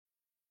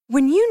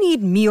When you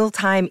need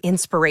mealtime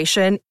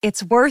inspiration,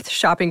 it's worth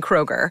shopping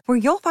Kroger, where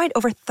you'll find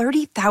over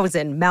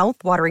 30,000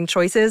 mouth-watering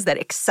choices that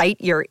excite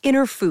your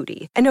inner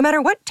foodie. And no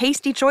matter what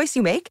tasty choice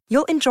you make,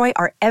 you'll enjoy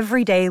our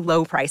everyday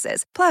low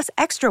prices, plus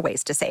extra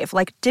ways to save,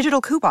 like digital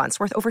coupons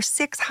worth over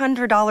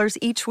 $600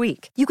 each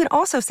week. You can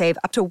also save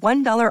up to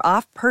 $1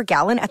 off per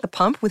gallon at the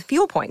pump with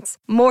fuel points.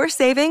 More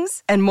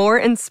savings and more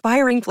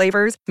inspiring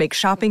flavors make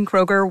shopping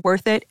Kroger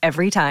worth it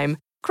every time.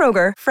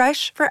 Kroger,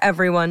 fresh for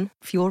everyone.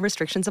 Fuel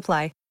restrictions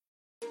apply.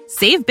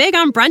 Save big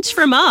on brunch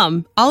for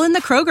mom, all in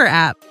the Kroger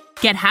app.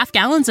 Get half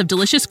gallons of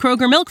delicious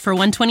Kroger milk for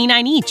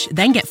 $1.29 each.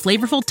 Then get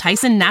flavorful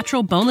Tyson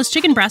natural boneless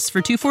chicken breasts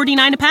for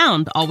 $2.49 a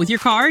pound, all with your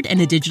card and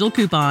a digital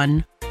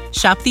coupon.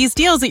 Shop these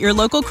deals at your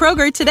local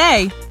Kroger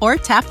today, or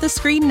tap the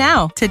screen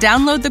now to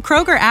download the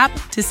Kroger app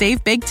to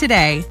save big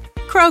today.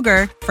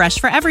 Kroger, fresh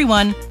for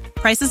everyone.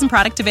 Prices and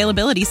product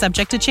availability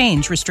subject to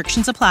change.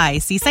 Restrictions apply.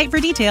 See site for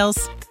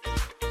details.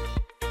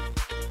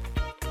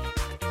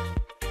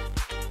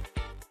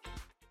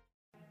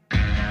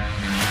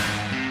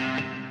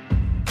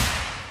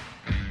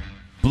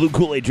 Blue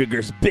Kool-Aid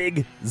drinkers,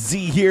 Big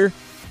Z here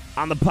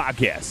on the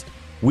podcast.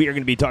 We are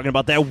going to be talking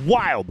about that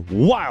wild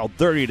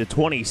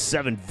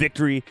 30-27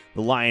 victory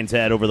the Lions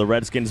had over the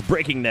Redskins,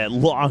 breaking that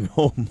long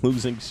home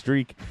losing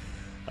streak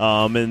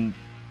in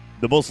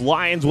the most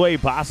Lions way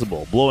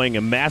possible, blowing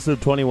a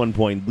massive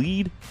 21-point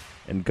lead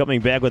and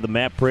coming back with a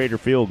Matt Prater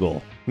field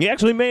goal. He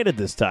actually made it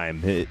this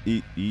time.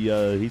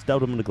 He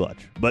stopped him in the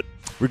clutch. But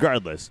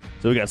regardless,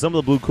 so we got some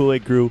of the Blue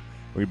Kool-Aid crew.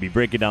 We're going to be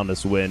breaking down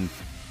this win.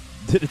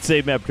 Did it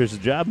save Matt Patricia's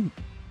job?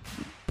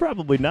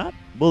 Probably not.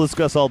 We'll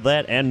discuss all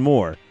that and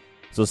more.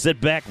 So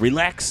sit back,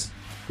 relax,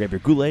 grab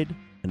your Kool-Aid,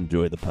 and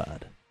enjoy the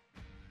pod.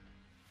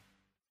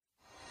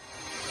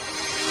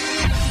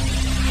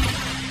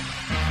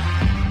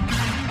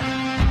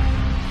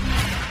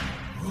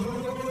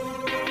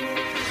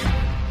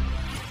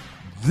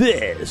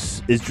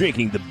 This is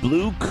Drinking the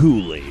Blue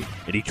Kool-Aid,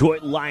 a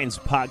Detroit Lions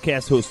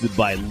podcast hosted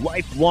by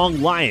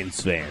lifelong Lions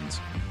fans.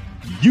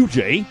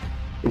 UJ.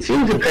 It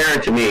seems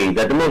apparent to me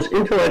that the most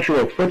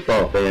intellectual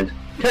football fans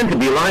tend to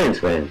be Lions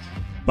fans.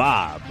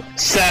 Bob.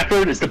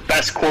 Stafford is the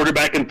best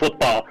quarterback in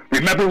football.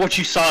 Remember what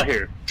you saw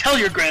here. Tell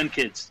your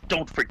grandkids.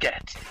 Don't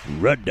forget.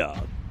 Red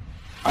Dog.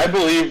 I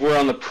believe we're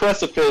on the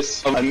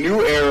precipice of a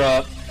new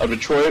era of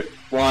Detroit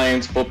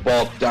Lions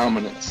football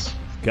dominance.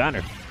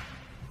 Connor.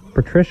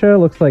 Patricia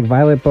looks like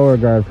Violet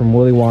Beauregard from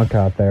Willy Wonka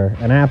out there,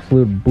 an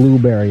absolute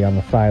blueberry on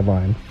the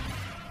sideline.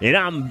 And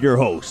I'm your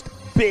host,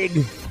 Big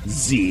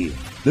Z.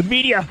 The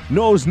media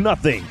knows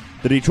nothing.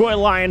 The Detroit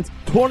Lions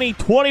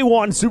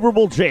 2021 Super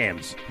Bowl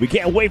champs. We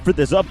can't wait for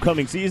this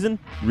upcoming season.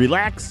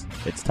 Relax.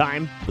 It's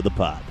time for the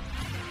pod.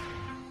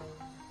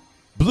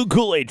 Blue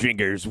Kool-Aid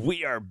drinkers,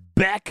 we are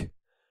back.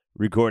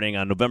 Recording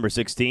on November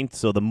 16th,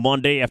 so the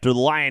Monday after the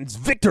Lions'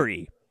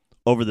 victory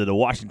over the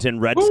Washington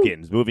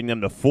Redskins, moving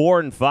them to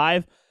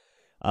 4-5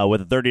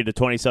 with a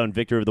 30-27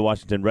 victory over the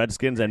Washington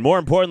Redskins, and more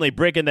importantly,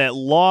 breaking that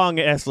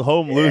long-ass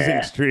home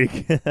losing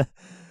streak.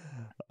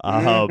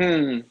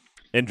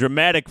 In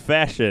dramatic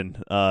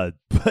fashion,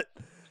 but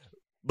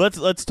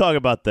let's talk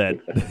about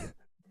that.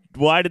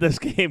 Why did this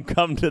game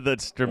come to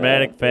this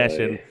dramatic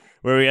fashion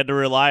where we had to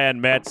rely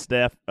on Matt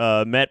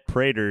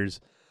Prater's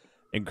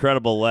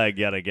incredible leg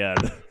yet again?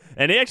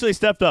 And he actually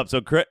stepped up, so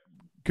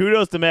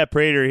kudos to Matt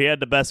Prater. He had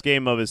the best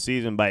game of his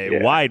season by a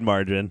wide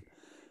margin,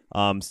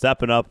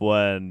 stepping up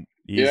when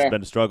he's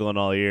been struggling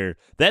all year.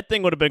 That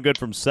thing would have been good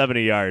from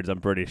 70 yards, I'm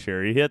pretty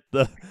sure. He hit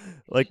the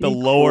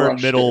lower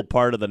middle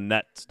part of the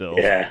net still.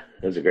 Yeah,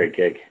 that was a great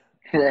kick.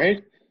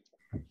 Right?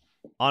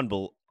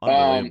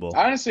 Unbelievable.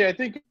 Honestly, I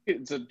think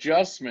it's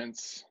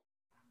adjustments.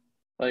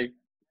 I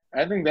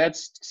think that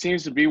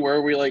seems to be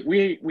where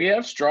we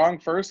have strong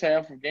first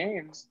half of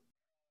games,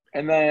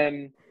 and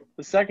then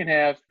the second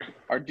half,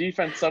 our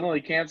defense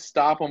suddenly can't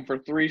stop them for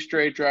 3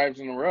 straight drives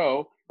in a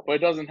row, but it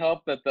doesn't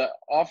help that the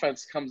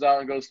offense comes out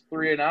and goes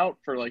 3 and out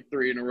for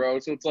 3 in a row.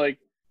 So it's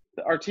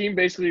our team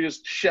basically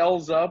just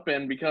shells up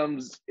and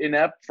becomes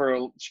inept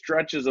for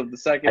stretches of the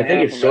second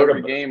half it's of sort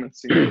every game. It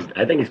seems.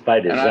 I think it's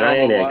by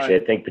design, actually. I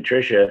think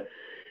Patricia,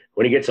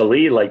 when he gets a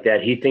lead like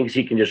that, he thinks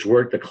he can just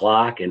work the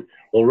clock and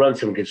we'll run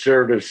some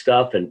conservative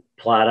stuff and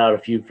plot out a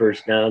few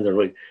first downs.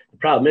 The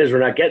problem is we're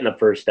not getting the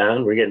first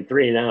down. We're getting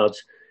 3 and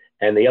outs,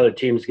 and the other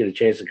teams get a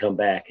chance to come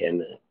back.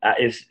 And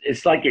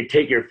it's like you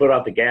take your foot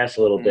off the gas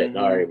a little bit.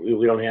 All right,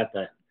 we don't have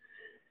to,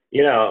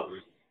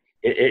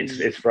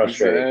 It's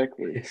frustrating.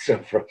 Exactly. It's so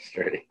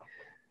frustrating.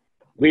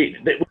 We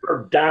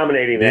were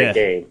dominating that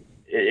game.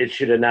 It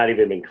should have not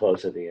even been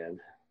close at the end.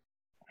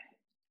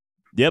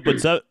 Yep,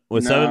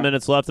 with 7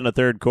 minutes left in the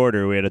third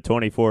quarter, we had a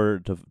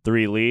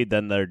 24-3 lead.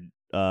 Then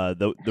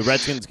the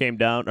Redskins came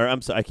down. Or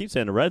I'm sorry, I keep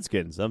saying the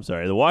Redskins. I'm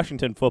sorry, the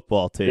Washington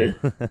football team.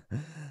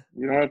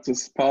 You don't have to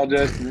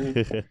apologize to me.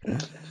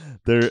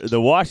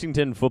 The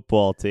Washington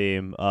football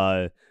team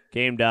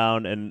came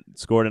down and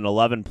scored in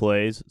 11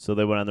 plays, so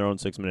they went on their own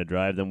 6-minute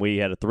drive. Then we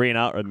had a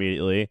 3-and-out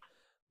immediately.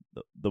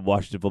 The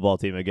Washington football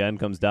team again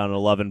comes down in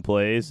 11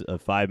 plays, a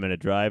 5-minute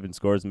drive, and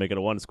scores to make it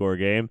a 1-score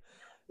game.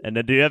 And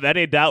then do you have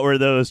any doubt where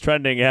those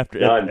trending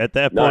after at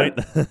that None.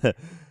 point?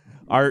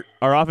 Our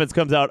offense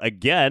comes out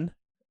again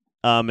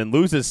and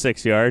loses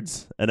 6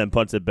 yards and then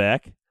punts it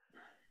back.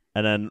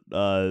 And then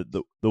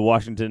the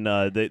Washington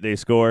they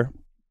score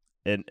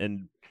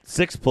in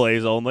 6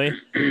 plays only.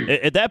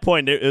 At that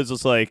point, it was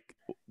just like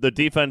the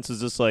defense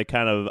is just like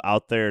kind of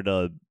out there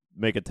to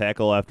make a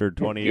tackle after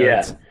 20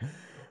 yards.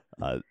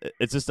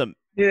 It's just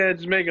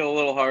just make it a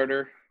little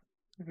harder.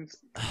 It's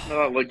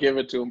not like give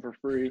it to them for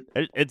free.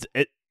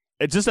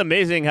 It's just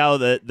amazing how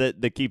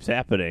that keeps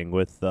happening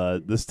with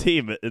this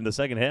team in the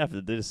second half.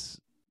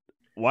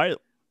 Why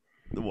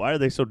are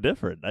they so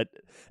different?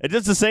 It's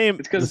just the same.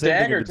 It's because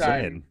dagger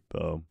time.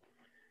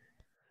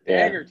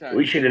 Dagger time.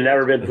 We should have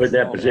never been put in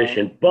that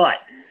position. But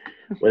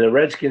when the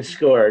Redskins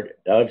scored,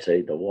 I would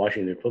say the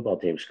Washington football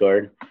team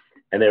scored,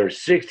 and there were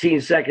 16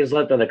 seconds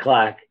left on the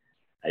clock,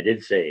 I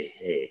did say,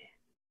 hey,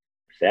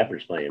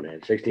 Stafford's playing,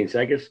 man. 16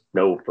 seconds?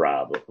 No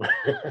problem.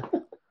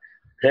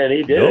 And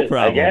he did it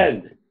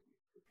again.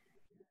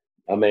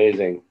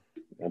 Amazing.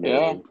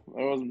 Yeah, that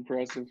was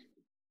impressive.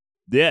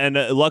 Yeah, and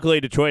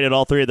luckily Detroit had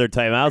all 3 of their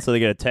timeouts, so they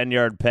get a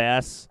 10-yard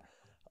pass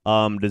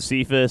to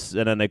Cephas,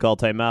 and then they call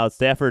timeout.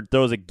 Stafford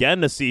throws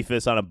again to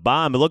Cephas on a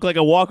bomb. It looked like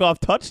a walk-off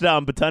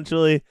touchdown,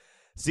 potentially.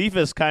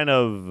 Cephas kind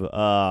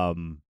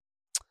of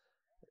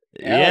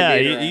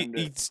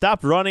he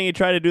stopped running. He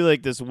tried to do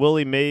like this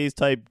Willie Mays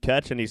type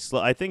catch, and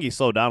I think he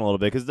slowed down a little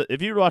bit because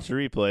if you watch the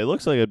replay, it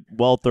looks like a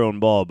well-thrown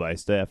ball by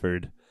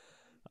Stafford.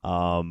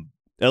 At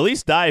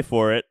least dive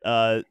for it.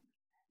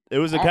 It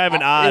was a kind of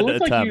an odd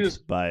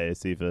attempt by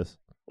Cephas.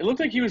 It looked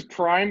like he was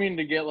priming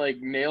to get like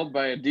nailed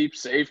by a deep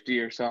safety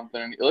or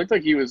something. It looked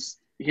like he was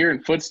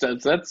hearing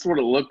footsteps. That's what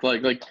it looked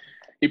like. Like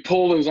he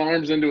pulled his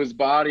arms into his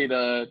body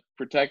to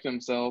protect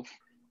himself.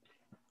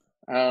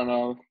 I don't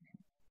know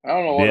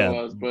what it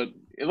was, but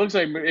it looks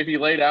like if he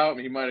laid out,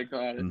 he might have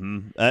caught it.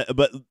 Mm-hmm.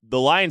 But the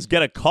Lions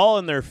get a call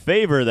in their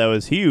favor that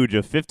was huge,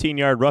 a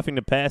 15-yard roughing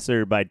the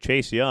passer by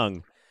Chase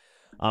Young.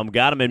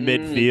 Got him in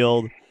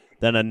midfield,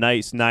 then a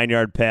nice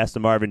 9-yard pass to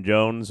Marvin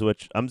Jones,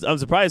 which I'm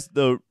surprised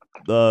the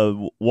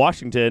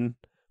Washington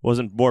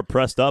wasn't more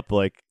pressed up.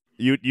 Like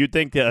you'd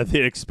think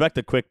they'd expect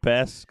a quick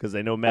pass because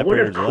they know Matt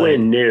Prater's I wonder if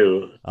Quinn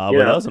knew. But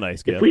that was a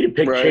nice game. If we'd have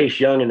picked Chase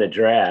Young in the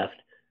draft,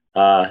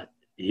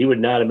 he would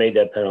not have made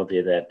that penalty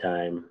at that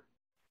time,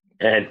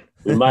 and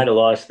we might have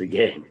lost the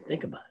game.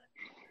 Think about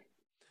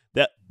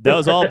it. That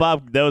was all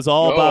Bob. That was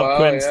all Bob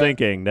Quinn's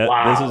thinking.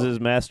 This is his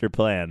master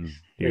plan.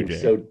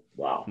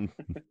 Wow.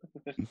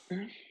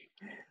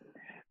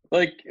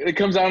 Like it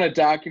comes out in a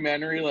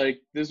documentary. Like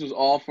this was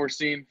all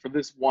foreseen for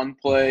this one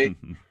play.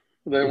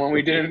 Then when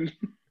we didn't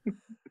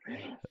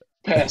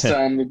pass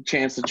on the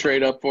chance to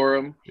trade up for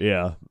him.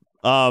 Yeah.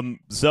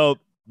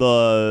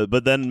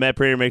 But then Matt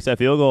Prater makes that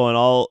field goal, and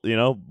all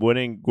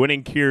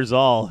winning cures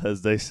all,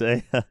 as they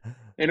say.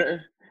 In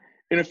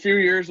a few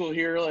years, we'll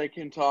hear like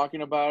him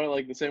talking about it,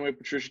 like the same way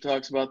Patricia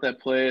talks about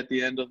that play at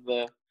the end of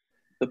the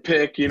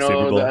pick.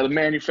 The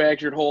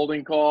manufactured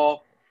holding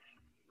call.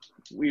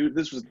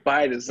 This was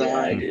by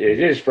design. Yeah, it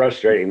is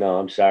frustrating, though.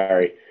 I'm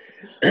sorry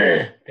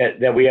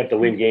that we have to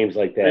win games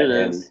like that.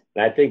 And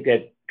I think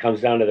that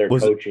comes down to their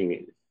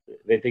coaching.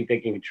 They think they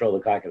can control the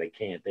clock, and they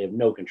can't. They have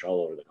no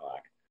control over the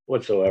clock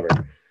whatsoever.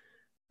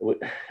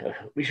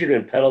 We should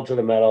have been pedal to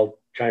the metal,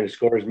 trying to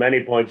score as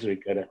many points as we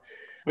could have.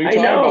 I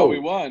know. We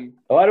won.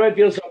 Why do I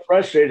feel so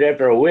frustrated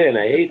after a win?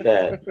 I hate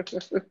that.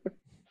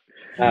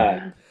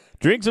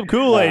 Drink some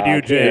Kool-Aid,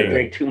 I can't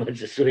drink too much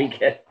this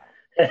weekend.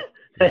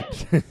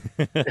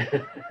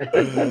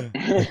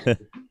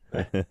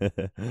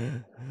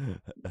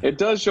 It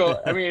does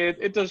show. I mean,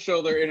 it does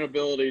show their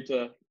inability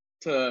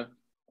to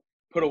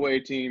put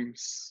away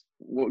teams,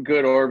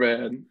 good or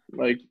bad.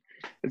 Like,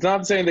 it's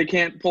not saying they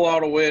can't pull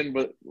out a win,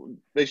 but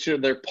they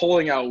should. They're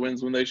pulling out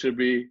wins when they should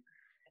be,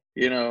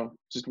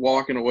 just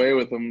walking away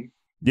with them.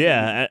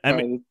 Yeah, I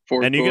mean,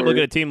 and you can look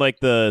at a team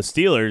like the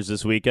Steelers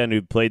this weekend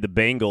who played the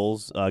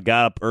Bengals,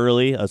 got up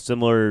early, a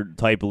similar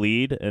type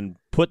lead, and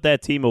put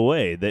that team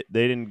away. They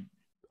didn't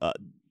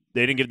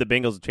give the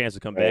Bengals a chance to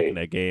come back in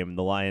that game. And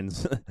the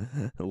Lions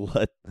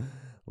let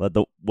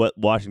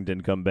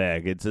Washington come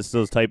back. It's just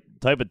those type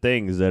of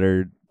things that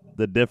are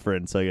the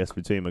difference, I guess,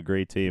 between a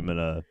great team and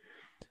a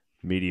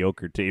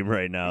mediocre team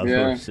right now.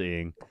 That we're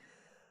seeing.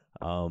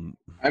 I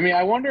mean,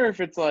 I wonder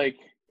if it's like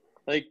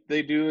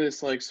they do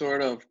this like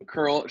sort of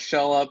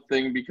shell up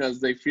thing because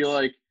they feel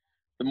like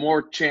the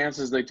more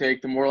chances they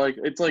take, the more like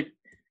it's like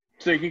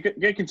so you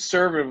get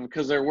conservative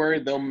because they're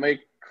worried they'll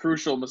make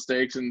crucial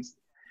mistakes and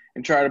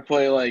try to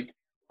play like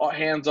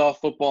hands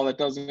off football that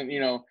doesn't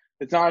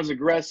it's not as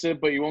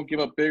aggressive, but you won't give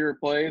up bigger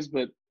plays,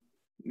 but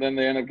then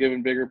they end up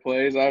giving bigger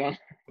plays. I don't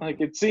like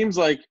it seems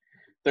like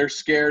they're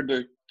scared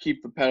to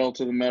keep the pedal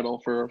to the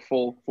metal for a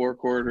full 4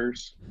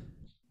 quarters.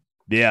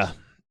 Yeah.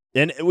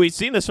 And we've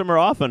seen this from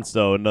our offense,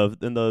 though, in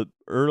the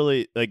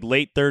early, like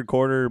late third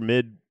quarter,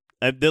 mid.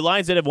 The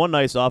Lions did have one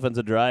nice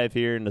offensive drive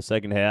here in the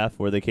second half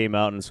where they came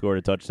out and scored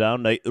a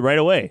touchdown right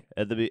away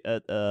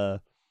Yeah.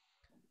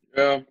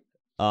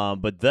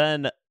 But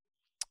then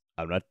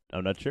I'm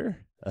not sure.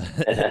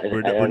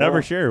 We're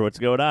never sure what's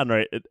going on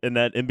right in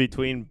that in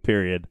between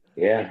period.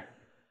 Yeah.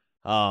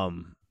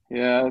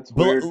 Yeah, that's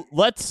weird.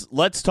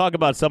 Let's talk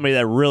about somebody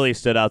that really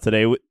stood out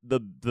today.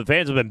 The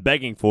fans have been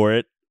begging for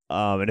it,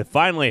 and it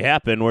finally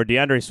happened where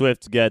DeAndre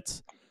Swift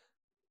gets,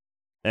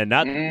 and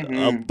not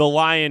the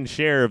lion's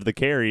share of the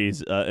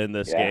carries in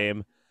this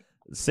game.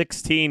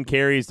 16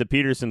 carries to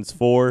Peterson's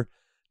 4.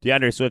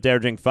 DeAndre Swift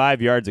averaging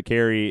 5 yards a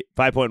carry,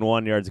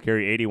 5.1 yards a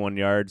carry, 81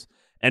 yards.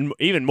 And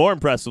even more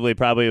impressively,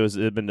 probably was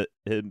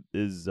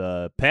his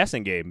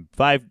passing game.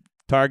 5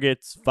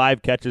 targets,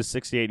 5 catches,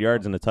 68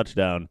 yards, and a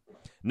touchdown.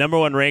 Number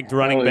 1 ranked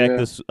running back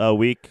this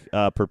week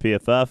per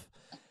PFF,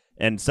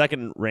 and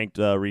second ranked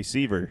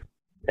receiver.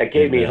 That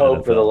gave me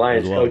hope for the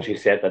Lions coaching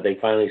staff that they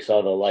finally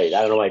saw the light. I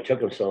don't know why it took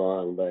them so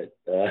long, but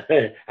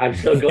I'm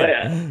so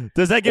glad.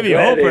 Does that give you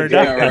hope or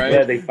not? I'm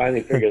glad they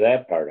finally figured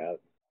that part out.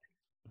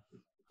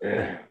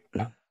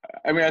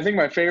 I mean, I think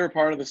my favorite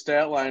part of the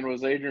stat line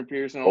was Adrian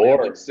Peterson only had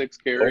like 6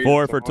 carries.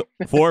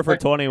 4 for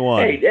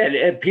 21.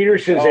 Hey, and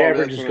Peterson's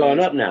average has gone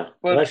up now.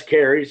 But, less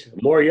carries,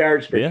 more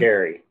yards per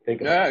carry.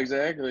 Think about it.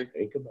 Exactly.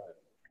 Think about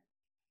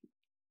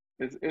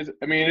it.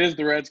 It is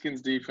the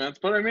Redskins' defense,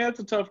 but I mean, that's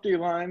a tough D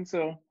line.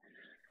 So,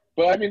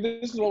 but I mean,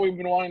 this is what we've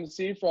been wanting to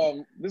see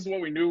from. This is what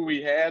we knew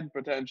we had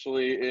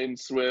potentially in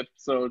Swift.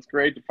 So it's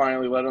great to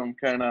finally let him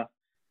kind of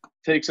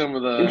take some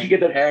of the Didn't you get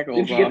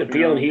the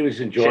feeling he was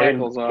enjoying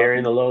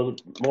carrying the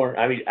load more?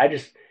 I mean,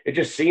 it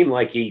just seemed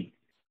like he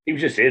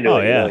was just into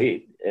it. Yeah.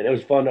 And it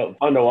was fun to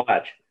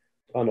watch.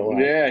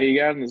 Yeah, he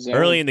got in the zone.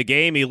 Early in the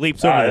game, he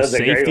leaps over the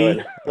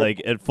safety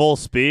like at full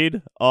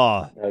speed.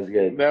 Oh, that was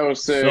good. That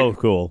was sick.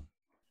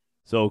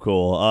 So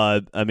cool.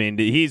 I mean,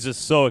 he's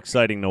just so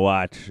exciting to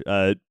watch.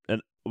 And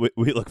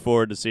we look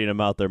forward to seeing him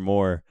out there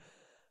more.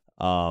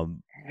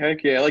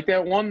 Heck yeah! Like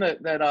that one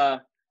that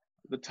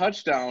the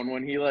touchdown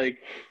when he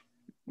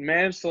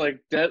managed to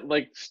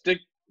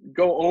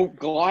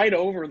glide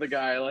over the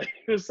guy. Like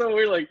it was so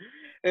weird. Like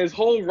his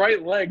whole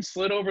right leg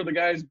slid over the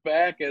guy's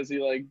back as he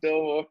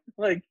dove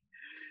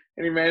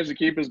and he managed to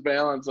keep his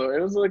balance. So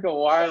it was like a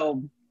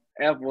wild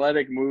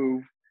athletic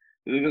move.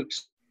 It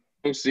looks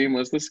so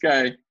seamless. This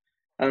guy,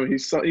 I mean,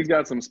 he's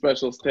got some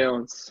special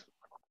talents.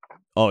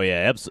 Oh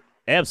yeah,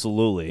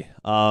 absolutely.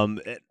 I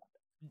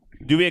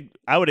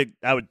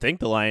would think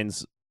the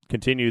Lions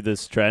continue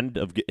this trend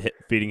of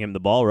feeding him the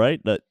ball, right?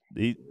 That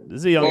this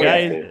is a young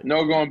guy.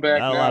 No going back.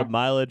 Not a lot of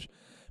mileage.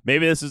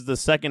 Maybe this is the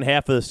second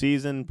half of the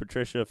season.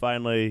 Patricia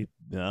finally,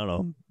 I don't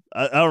know.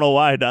 I don't know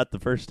why not the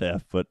first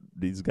half, but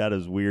he's got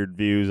his weird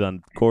views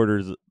on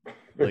quarters,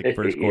 like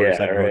first quarter,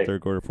 second quarter,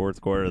 third quarter, fourth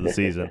quarter of the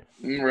season.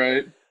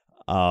 Right.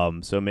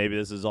 So maybe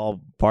this is all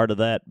part of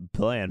that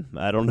plan.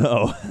 I don't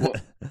know. Well,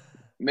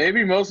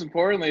 maybe most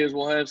importantly is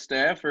we'll have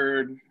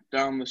Stafford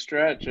down the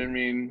stretch. I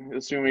mean,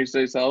 assuming he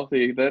stays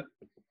healthy, that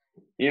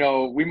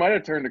we might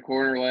have turned a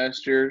corner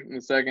last year in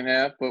the second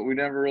half, but we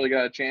never really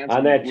got a chance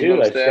on that too.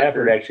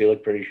 Stafford actually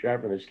looked pretty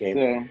sharp in this game.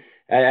 So,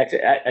 I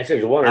said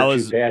there's one or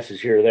two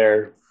passes here or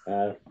there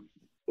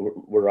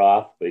were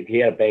off, but he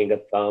had a banged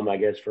up thumb, I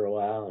guess, for a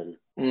while,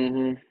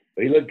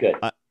 but he looked good.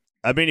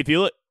 I mean, if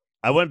you look,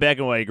 I went back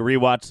and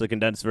rewatched the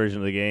condensed version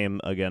of the game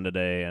again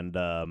today, and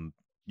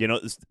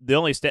the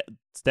only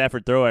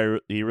Stafford throw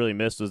he really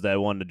missed was that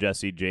one to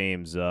Jesse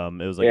James. It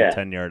was a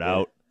 10-yard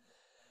out.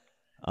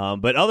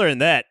 But other than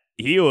that,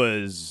 he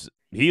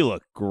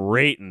looked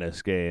great in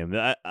this game.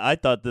 I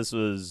thought this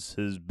was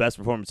his best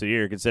performance of the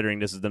year, considering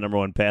this is the number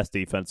 1 pass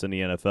defense in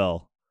the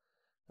NFL.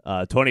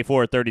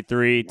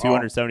 24-33,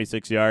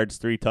 276 yards,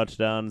 3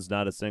 touchdowns,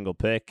 not a single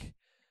pick.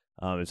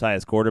 His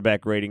highest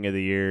quarterback rating of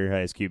the year,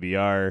 highest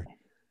QBR.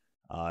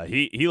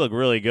 He looked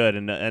really good,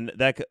 and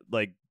that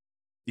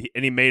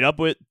and he made up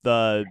with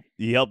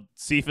he helped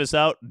Cephas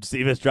out.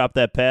 Cephas dropped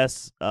that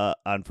pass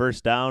on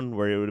first down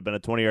where it would have been a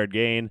 20-yard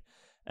gain,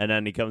 and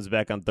then he comes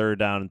back on third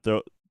down and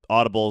throw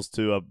audibles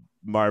to a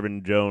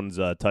Marvin Jones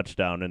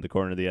touchdown in the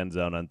corner of the end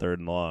zone on 3rd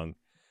and long.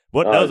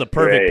 That was a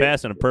perfect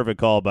pass and a perfect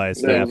call by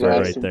Stafford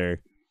right there.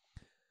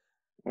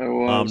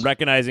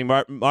 Recognizing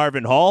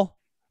Marvin Hall.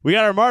 We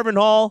got our Marvin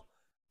Hall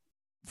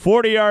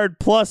 40-yard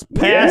plus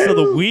pass of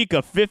the week,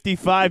 a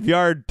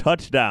 55-yard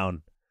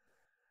touchdown.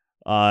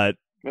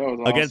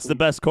 Against the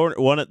best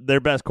their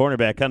best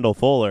cornerback, Kendall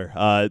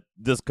Fuller.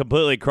 Just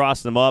completely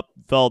crossed him up,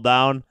 fell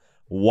down,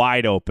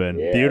 wide open.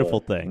 Yeah.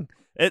 Beautiful thing.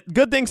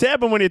 Good things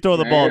happen when you throw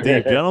the ball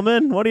deep,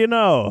 gentlemen. What do you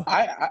know?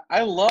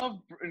 I love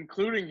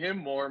including him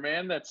more,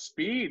 man. That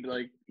speed,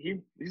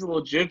 he's a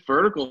legit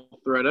vertical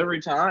threat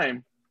every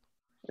time.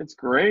 It's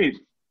great.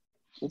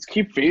 Let's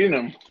keep feeding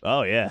him.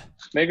 Oh yeah.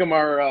 Make him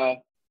our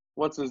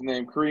what's his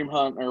name, Kareem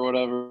Hunt or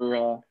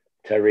whatever.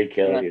 Tyreek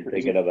Hill. You're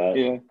thinking about?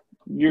 Yeah,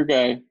 your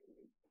guy.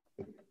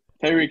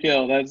 Tyreek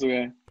Hill, that's the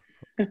guy.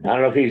 I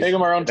don't know if he's take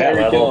him around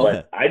Tyreek Hill,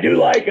 but I do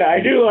like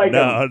him.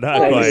 No,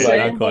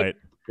 not quite.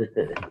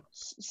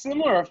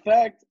 Similar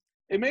effect.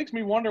 It makes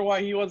me wonder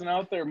why he wasn't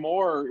out there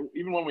more,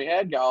 even when we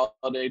had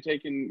Galladay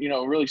taking,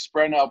 really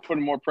spreading out,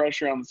 putting more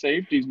pressure on the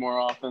safeties more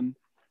often.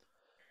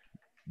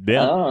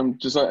 Yeah.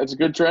 It's a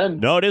good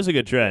trend. No, it is a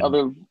good trend.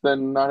 Other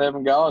than not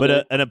having Galladay.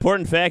 But an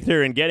important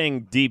factor in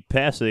getting deep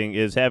passing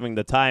is having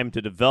the time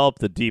to develop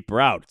the deep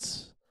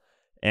routes.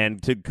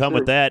 And to come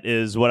with that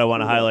is what I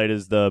want to highlight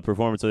is the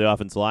performance of the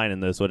offensive line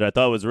in this, which I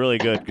thought was really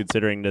good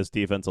considering this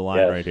defensive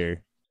line right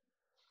here.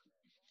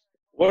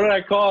 What did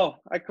I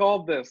call? I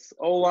called this.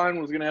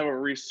 O-line was going to have a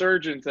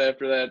resurgence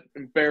after that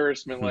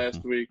embarrassment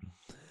last week.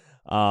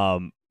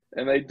 And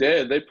they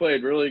did. They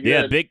played really good.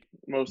 Yeah, Big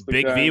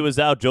time. V was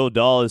out. Joe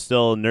Dahl is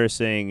still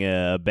nursing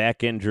a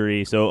back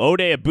injury. So Ode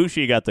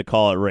Abushi got the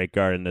call at right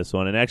guard in this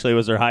one, and actually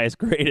was their highest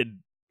graded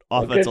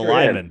offensive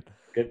lineman.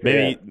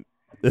 Maybe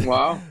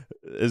wow.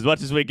 As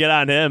much as we get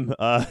on him,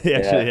 he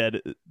actually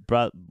had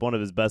one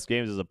of his best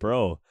games as a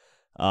pro.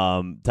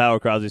 Tyler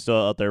Crosby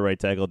still out there right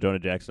tackle, Jonah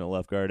Jackson at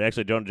left guard.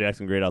 Actually, Jonah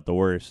Jackson grayed out the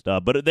worst.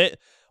 But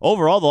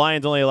overall, the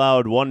Lions only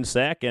allowed 1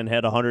 sack and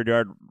had 100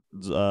 yards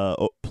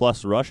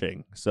plus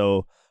rushing.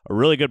 So a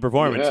really good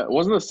performance. Yeah,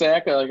 wasn't the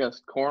sack like a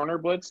corner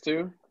blitz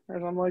too, or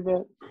something like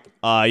that?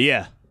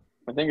 Yeah,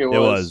 I think it was. It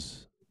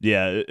was.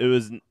 Yeah, it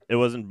was. It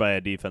wasn't by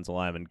a defensive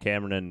lineman.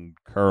 Cameron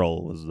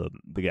Curl was the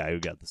guy who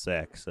got the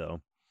sack.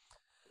 So.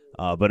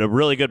 But a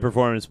really good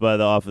performance by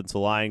the offensive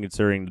line,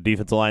 considering the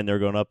defensive line they're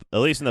going up, at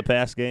least in the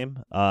past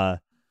game.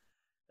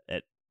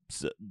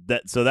 So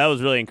that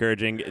was really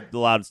encouraging. It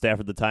allowed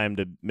Stafford the time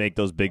to make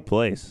those big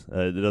plays.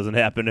 It doesn't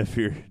happen if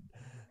your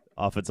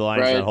offensive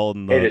line is not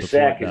holding the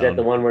sack. Is that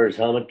the one where his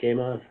helmet came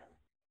off?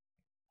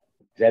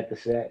 Is that the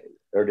sack?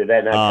 Or did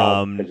that not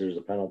count because there was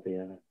a penalty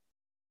on it?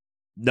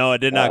 No, it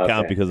did not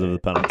count because of the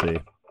penalty.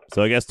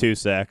 So I guess 2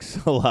 sacks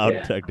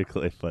allowed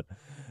technically, but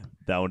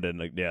that one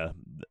didn't. Yeah.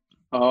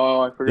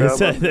 Oh, I forgot.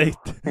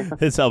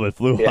 His helmet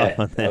flew off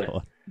on that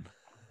one.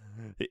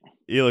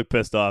 He looked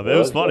pissed off. It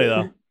was funny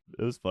though.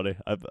 It was funny.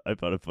 I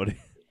found it funny.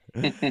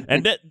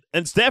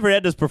 and Stafford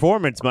had this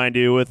performance, mind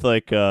you, with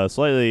like a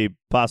slightly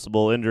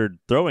possible injured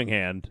throwing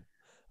hand.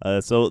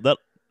 So that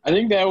I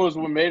think that was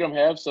what made him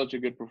have such a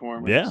good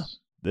performance. Yeah,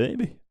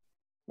 maybe.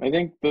 I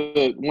think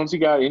once he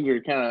got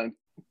injured, it kind of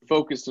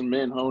focused him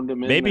in, honed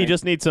him in. Maybe he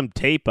just needs some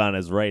tape on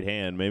his right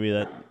hand. Maybe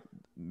that.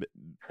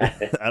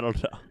 I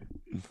don't know.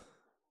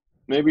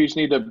 Maybe you just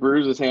need to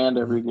bruise his hand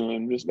every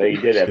game. But he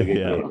did have a good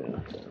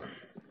game.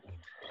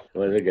 It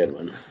was a good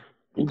one.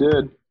 He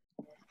did.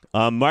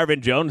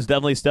 Marvin Jones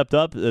definitely stepped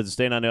up,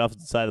 staying on the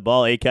offensive side of the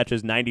ball. 8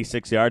 catches,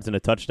 96 yards, and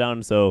a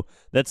touchdown. So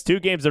that's 2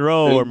 games in a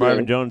row where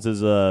Marvin Jones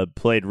has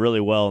played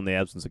really well in the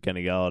absence of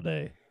Kenny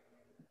Galladay.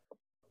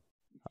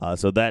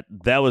 So that's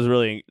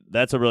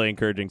a really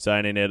encouraging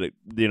signing.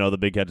 The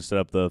big catch set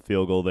up the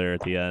field goal there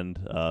at the end.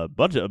 A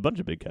bunch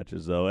of big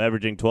catches though,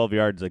 averaging 12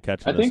 yards a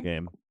catch in this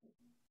game.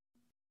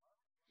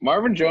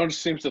 Marvin Jones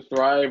seems to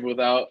thrive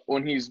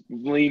when he's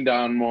leaned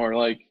on more.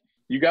 Like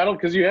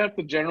because you have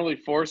to generally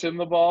force him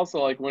the ball.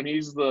 So like when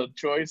he's the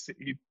choice,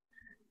 he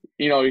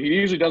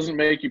usually doesn't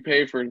make you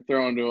pay for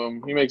throwing to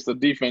him. He makes the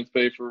defense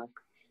pay for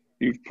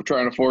you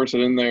trying to force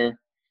it in there.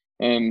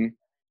 And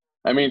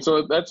I mean,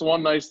 so that's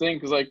one nice thing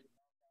because like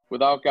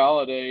without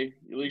Galladay,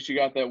 at least you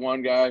got that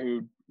one guy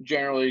who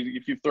generally,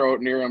 if you throw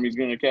it near him, he's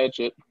going to catch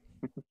it.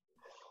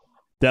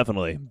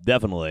 Definitely.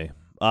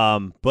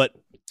 But.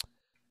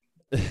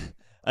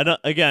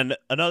 Again,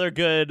 another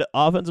good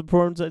offensive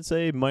performance, I'd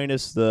say,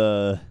 minus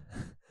the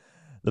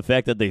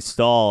fact that they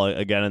stall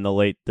again in the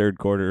late third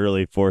quarter,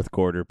 early fourth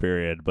quarter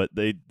period. But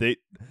they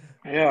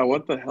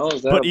what the hell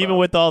is that? But even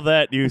with all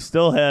that, you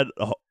still had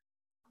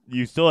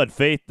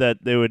faith that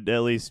they would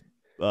at least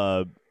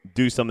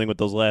do something with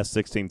those last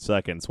 16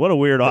 seconds. What a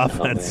weird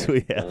offense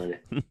we have.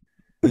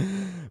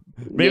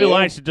 Maybe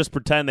Lions should just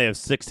pretend they have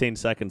 16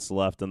 seconds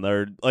left and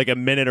they're like a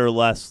minute or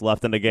less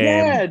left in the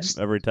game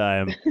every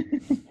time.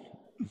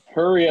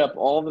 Hurry up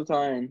all the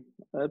time.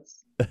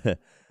 That's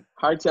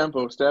high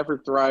tempo.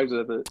 Stafford thrives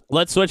at it.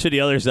 Let's switch to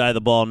the other side of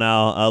the ball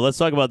now. Let's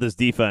talk about this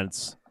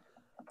defense.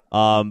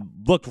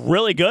 Looked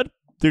really good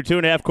through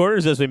 2.5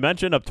 quarters, as we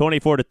mentioned, up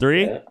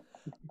 24-3.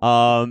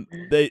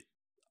 I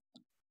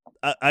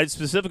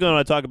specifically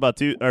want to talk about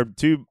two.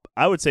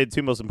 I would say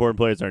 2 most important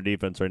players in our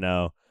defense right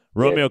now: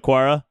 Romeo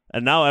Okwara,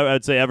 and now I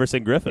would say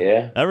Everson Griffin.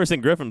 Yeah. Everson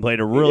Griffin played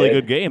a really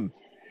good game.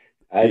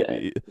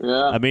 I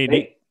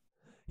mean.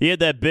 He had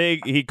that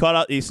big. He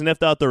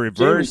sniffed out the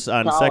reverse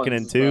on 2nd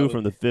and 2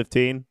 from the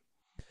 15,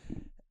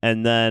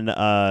 and then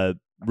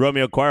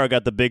Romeo Okwara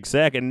got the big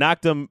sack and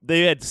knocked him.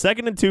 They had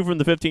 2nd and 2 from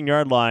the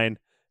 15-yard line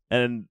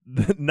and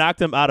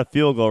knocked him out of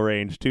field goal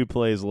range 2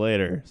 plays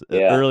later,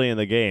 early in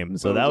the game.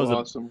 So that was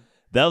awesome.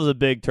 That was a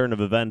big turn of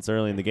events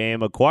early in the game.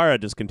 Okwara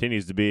just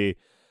continues to be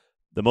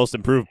the most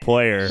improved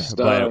player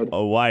by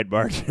a wide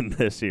margin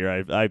this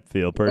year. I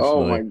feel personally.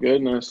 Oh my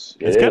goodness,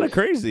 it's kind of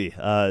crazy.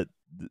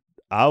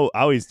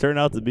 How he's turned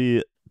out to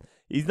be.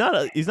 He's not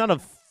a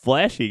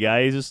flashy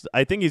guy.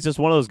 I think he's just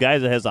one of those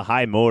guys that has a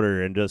high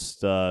motor and just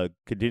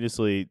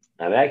continuously.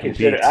 I mean, I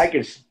consider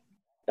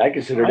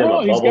him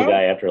a bubble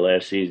guy after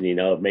last season.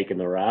 Of making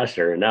the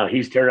roster, and now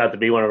he's turned out to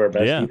be one of our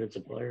best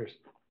defensive players.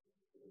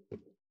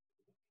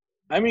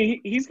 I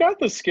mean, he's got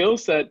the skill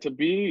set to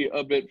be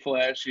a bit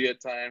flashy at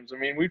times. I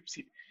mean,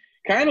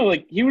 kind of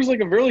like he was like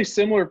a really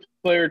similar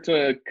player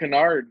to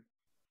Kennard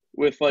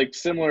with like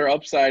similar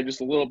upside,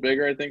 just a little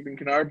bigger, I think, than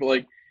Kennard. But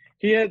like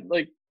he had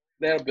like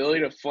that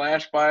ability to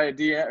flash by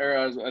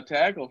a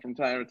tackle from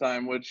time to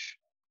time, which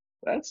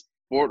that's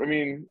sport. I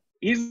mean,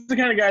 he's the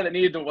kind of guy that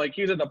needed to like.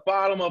 He was at the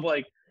bottom of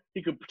like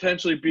he could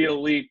potentially be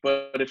elite,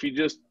 but if he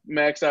just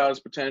maxed out his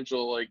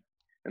potential, like,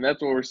 and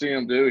that's what we're seeing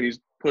him do. He's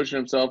pushing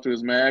himself to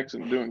his max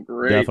and doing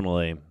great.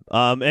 Definitely.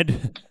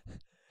 And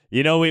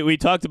you know, we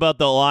talked about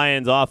the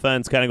Lions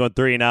offense kind of going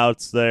 3 and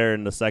outs there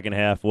in the second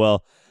half.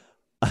 Well,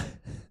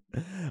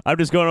 I'm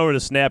just going over the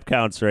snap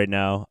counts right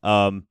now.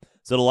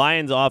 So the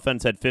Lions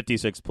offense had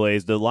 56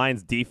 plays. The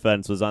Lions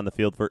defense was on the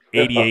field for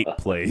 88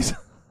 plays.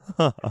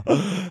 Oh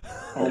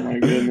my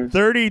goodness.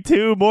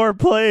 32 more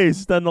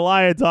plays than the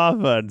Lions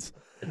offense.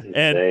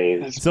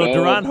 And so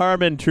Duron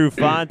Harmon,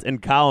 Trufant,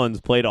 and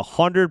Collins played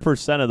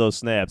 100% of those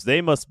snaps.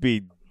 They must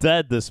be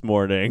dead this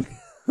morning.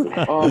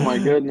 Oh my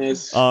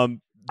goodness.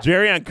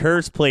 Jerrion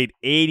Kearse played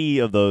 80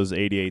 of those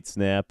 88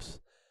 snaps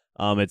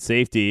at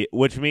safety,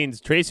 which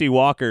means Tracy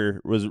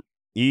Walker was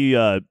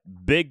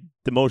big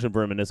demotion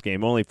for him in this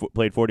game. Only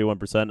played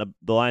 41%.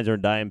 The Lions are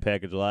in dime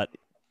package a lot,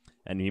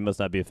 and he must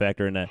not be a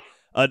factor in that.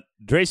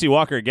 Tracy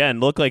Walker, again,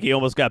 looked like he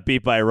almost got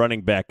beat by a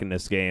running back in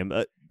this game.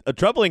 A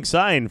troubling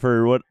sign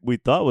for what we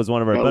thought was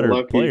one of our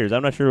better players.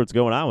 I'm not sure what's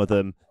going on with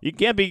him. You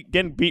can't be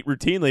getting beat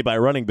routinely by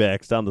running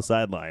backs down the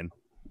sideline.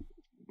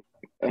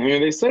 I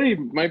mean, they said he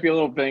might be a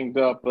little banged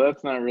up, but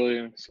that's not really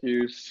an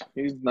excuse.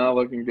 He's not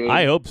looking good.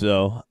 I hope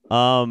so.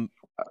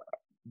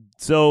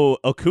 So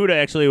Okudah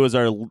actually was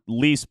our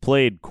least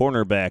played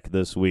cornerback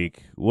this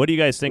week. What do you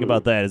guys think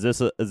about that? Is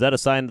that a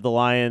sign that the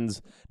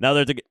Lions now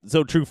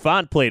so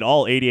Trufant played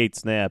all 88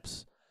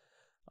 snaps,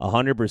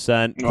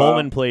 100%. Wow.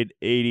 Coleman played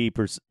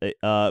 80%,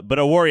 but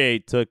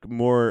Awarrior took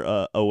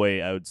more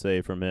away, I would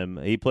say, from him.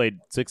 He played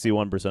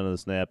 61% of the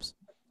snaps.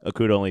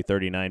 Okudah only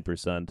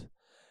 39%.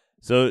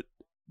 So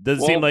does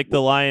it seem like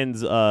the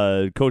Lions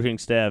coaching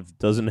staff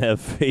doesn't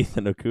have faith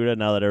in Okudah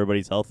now that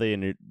everybody's healthy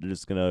and you're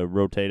just going to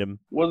rotate him?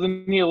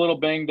 Wasn't he a little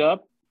banged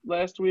up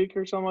last week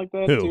or something like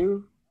that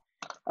too?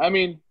 I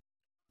mean,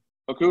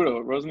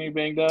 Okudah, wasn't he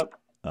banged up?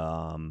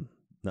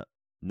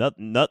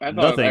 Nothing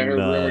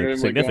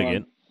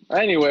significant.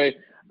 Anyway,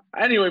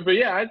 but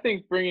yeah, I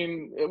think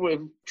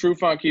if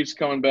Trufant keeps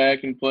coming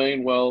back and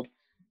playing well,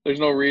 there's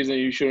no reason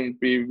you shouldn't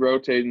be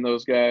rotating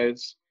those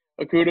guys.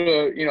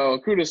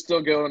 Okudah's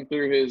still going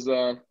through his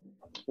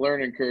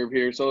learning curve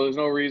here, so there's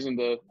no reason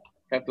to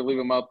have to leave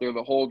him out there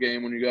the whole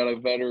game when you got a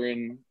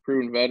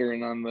proven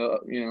veteran on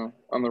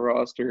the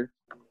roster.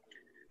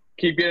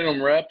 Keep getting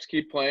him reps,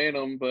 keep playing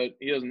him, but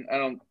I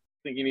don't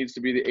think he needs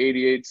to be the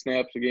 88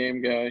 snaps a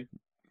game guy.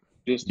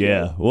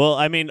 Well,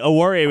 I mean,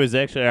 Awarrior was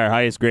actually our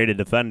highest graded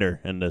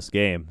defender in this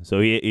game, so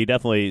he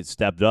definitely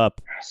stepped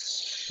up.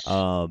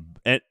 And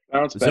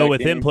so with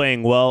him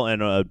playing well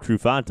and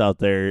Trufant out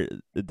there,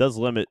 it does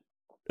limit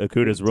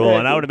Okudah's role.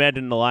 And I would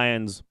imagine the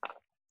Lions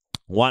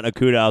want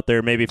Okudah out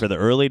there maybe for the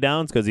early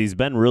downs because he's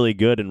been really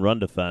good in run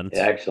defense.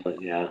 Yeah,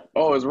 excellent, yeah.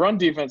 Oh, his run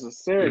defense is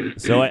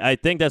serious. So I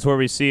think that's where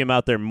we see him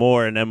out there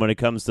more. And then when it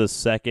comes to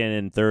second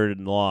and third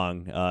and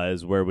long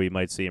is where we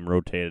might see him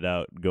rotated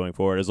out going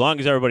forward, as long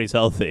as everybody's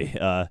healthy.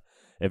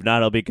 If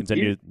not, he'll be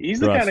continued. He's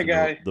the kind of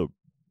guy. The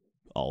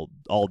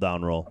all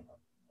down roll.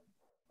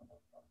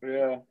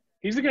 Yeah.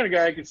 He's the kind of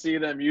guy I could see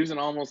them using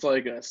almost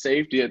like a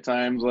safety at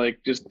times, like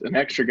just an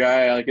extra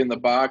guy like in the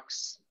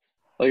box,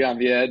 like on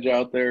the edge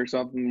out there or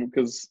something,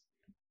 because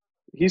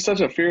he's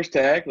such a fierce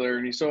tackler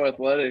and he's so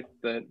athletic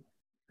that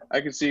I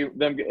could see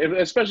them,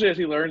 especially as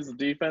he learns the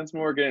defense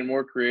more, getting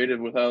more creative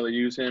with how they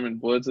use him in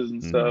blitzes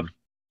and stuff.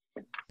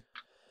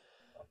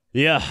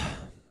 Yeah.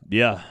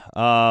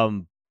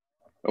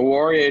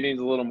 Awarrior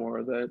needs a little more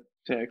of that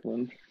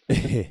tackling.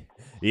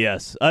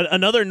 Yes.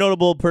 Another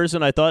notable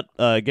person I thought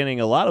getting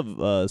a lot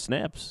of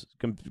snaps,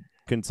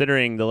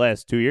 considering the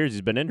last 2 years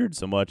he's been injured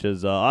so much,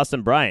 is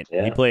Austin Bryant.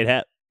 Yeah. He played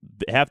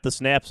half the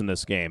snaps in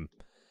this game.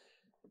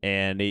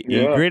 And he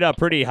graded up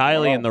pretty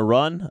highly in the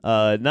run.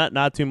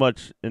 Not too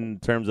much in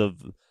terms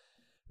of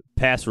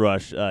pass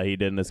rush he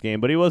did in this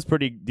game, but he was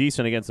pretty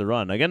decent against the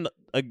run. Again,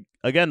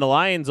 the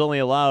Lions only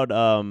allowed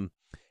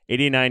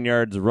 89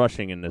 yards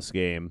rushing in this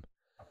game.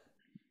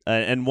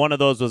 And one of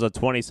those was a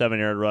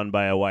 27-yard run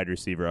by a wide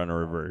receiver on a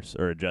reverse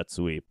or a jet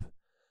sweep.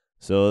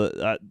 So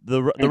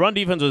the run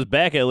defense was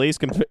back, at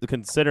least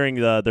considering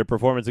their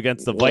performance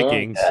against the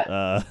Vikings.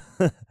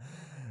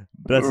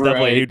 That's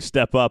definitely a huge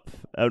step up.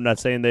 I'm not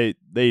saying they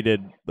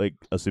did like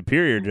a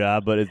superior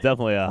job, but it's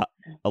definitely a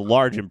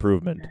large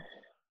improvement.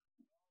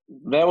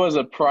 That was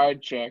a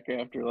pride check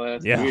after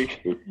last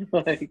week.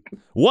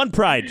 One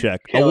pride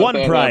check. A one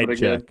pride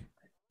check.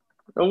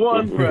 A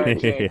one pride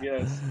check,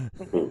 yes.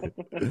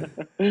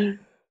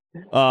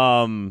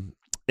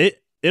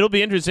 It'll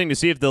be interesting to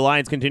see if the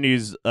Lions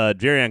continues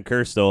Jerrion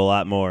Kearse though a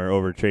lot more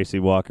over Tracy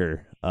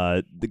Walker.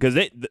 Because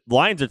the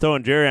Lions are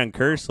throwing Jerrion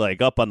Kearse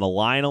like up on the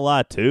line a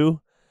lot too,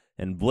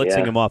 and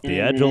blitzing him off the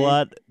edge a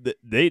lot.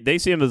 They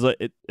see him as like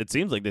it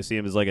seems like they see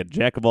him as like a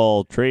jack of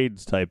all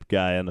trades type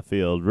guy on the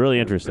field. Really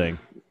interesting.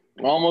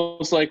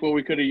 Almost like what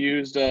we could have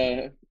used.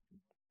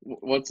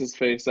 What's his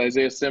face?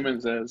 Isaiah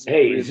Simmons as.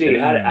 Hey, Z,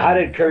 how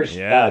did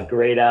Kearse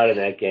grade out in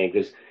that game?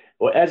 Because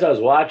as I was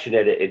watching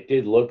it, it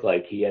did look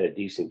like he had a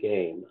decent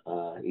game.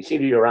 He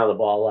seemed to be around the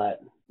ball a lot,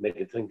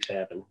 making things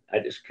happen.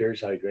 I'm just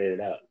curious how he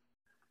graded out.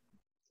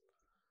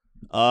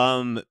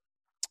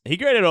 He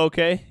graded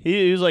okay.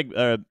 He was like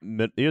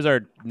he was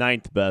our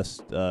 9th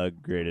best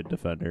graded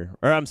defender,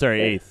 or I'm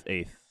sorry,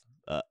 eighth.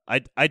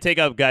 I take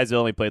up guys that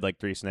only played like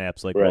 3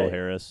 snaps, like Will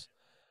Harris.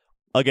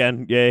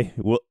 Again, yay.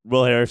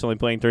 Will Harris only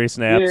playing 3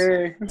 snaps.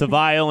 Yay.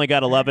 Tavai only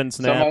got 11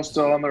 snaps. Somehow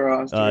still on the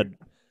roster.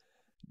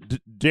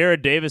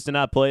 Jared Davis did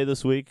not play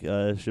this week.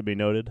 Should be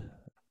noted.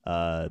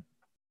 No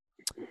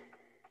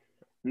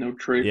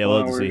Trey Flowers. Yeah,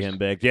 we'll have to see him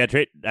back. Yeah,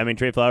 Trey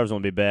Flowers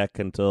won't be back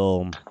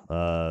until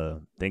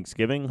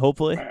Thanksgiving,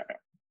 hopefully.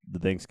 The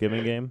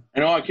Thanksgiving game. I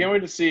know. I can't wait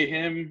to see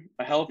him,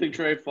 a healthy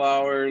Trey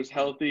Flowers,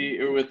 healthy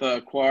with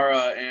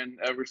Quara and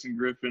Everson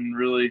Griffin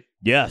really.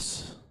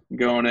 Yes.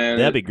 Going in.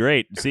 That'd be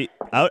great. See,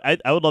 I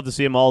would love to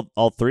see them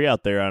all 3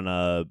 out there on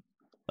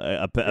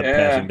a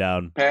passing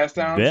down. Pass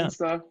downs and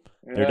stuff.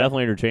 Yeah. They're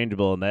definitely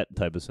interchangeable in that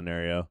type of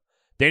scenario.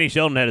 Danny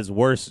Shelton had his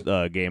worst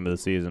game of the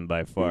season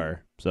by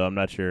far, so I'm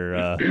not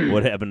sure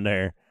what happened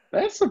there.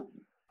 That's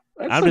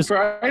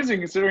surprising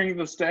considering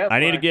the stat. I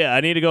need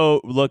to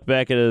go look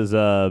back at his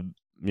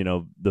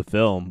the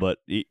film, but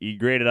he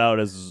graded out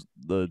as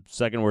the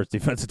 2nd worst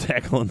defensive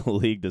tackle in the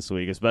league this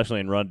week,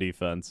 especially in run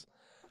defense.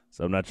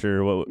 So I'm not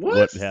sure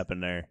what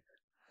happened there.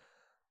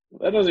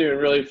 That doesn't even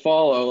really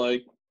follow.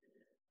 Like,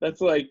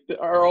 that's like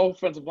our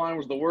offensive line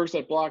was the worst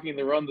at blocking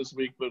the run this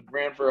week, but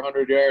ran for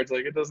 100 yards.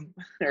 Like, it doesn't.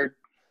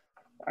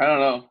 I don't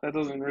know. That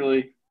doesn't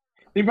really.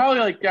 They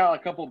probably got a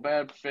couple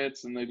bad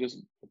fits, and they just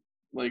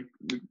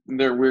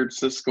their weird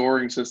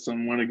scoring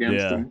system went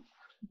against them.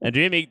 And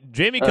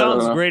Jamie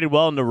Collins graded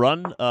well in the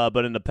run,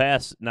 but in the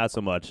pass, not so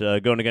much.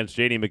 Going against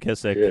J.D.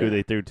 McKissick, who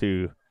they threw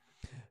to.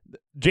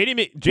 J.D.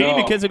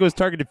 McKissick was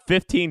targeted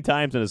 15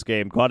 times in this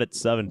game, caught it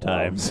 7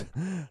 times.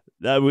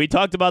 We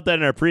talked about that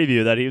in our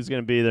preview, that he was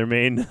going to be their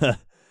main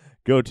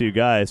go-to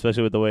guy,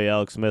 especially with the way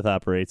Alex Smith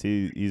operates.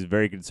 He's a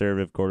very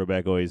conservative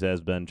quarterback, always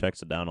has been,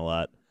 checks it down a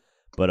lot.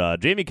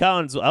 But Jamie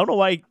Collins, I don't know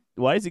why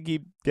does he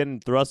keep getting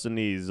thrust in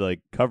these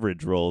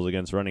coverage roles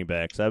against running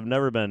backs? I've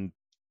never been.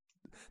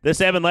 This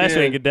happened last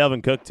week at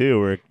Dalvin Cook too,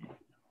 where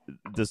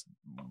just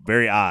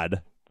very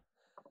odd.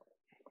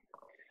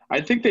 I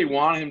think they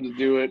want him to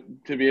do it,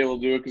 to be able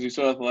to do it because he's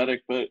so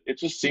athletic, but it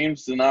just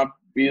seems to not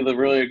be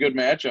really a good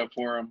matchup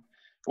for him.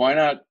 Why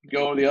not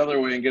go the other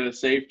way and get a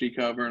safety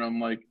covering him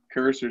like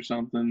Kearse or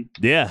something?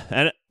 Yeah,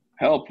 and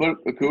hell,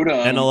 put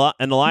Okudah on.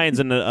 And the Lions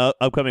in the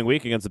upcoming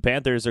week against the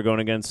Panthers are going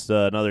against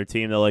another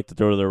team that like to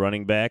throw to their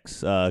running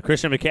backs.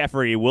 Christian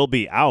McCaffrey will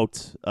be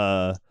out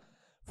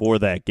for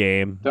that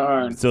game.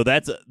 Darn. So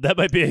that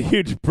might be a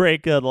huge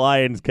break the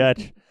Lions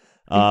catch.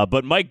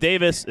 But Mike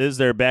Davis is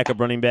their backup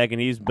running back,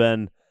 and he's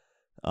been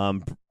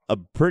a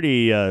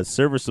pretty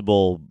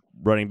serviceable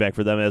running back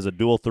for them as a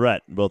dual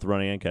threat, both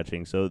running and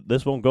catching. So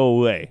this won't go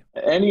away.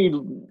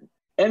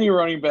 Any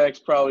running backs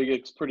probably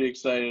gets pretty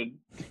excited.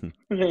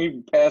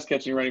 Any pass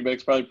catching running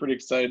backs probably pretty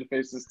excited to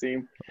face this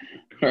team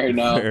right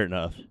now. Fair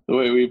enough. The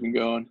way we've been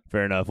going.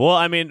 Fair enough. Well,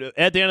 I mean,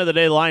 at the end of the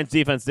day, the Lions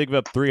defense did give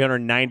up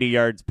 390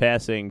 yards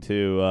passing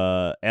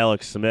to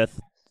Alex Smith,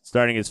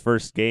 starting his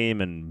first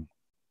game in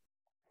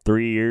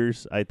 3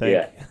 years, I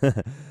think.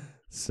 Yeah.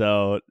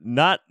 So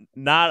I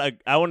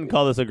wouldn't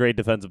call this a great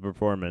defensive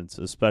performance,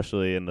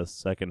 especially in the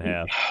second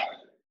half.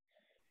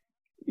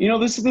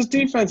 This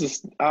defense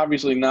is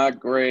obviously not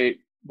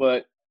great,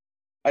 but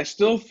I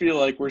still feel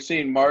like we're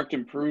seeing marked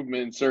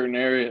improvement in certain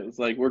areas.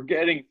 Like, we're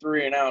getting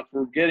 3 and outs,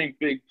 we're getting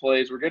big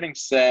plays, we're getting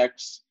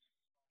sacks,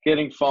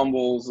 getting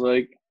fumbles.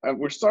 Like,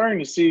 we're starting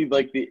to see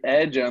the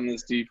edge on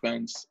this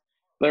defense.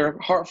 They're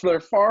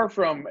far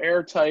from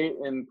airtight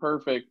and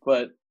perfect,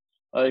 but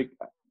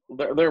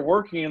they're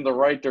working in the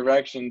right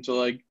direction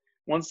to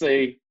once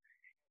they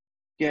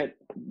get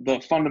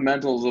the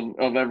fundamentals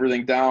of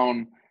everything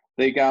down,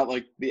 they got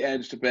the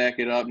edge to back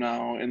it up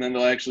now, and then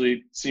they'll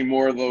actually see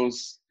more of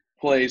those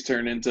plays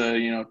turn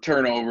into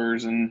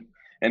turnovers and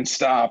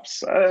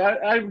stops.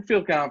 I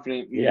feel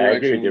confident. I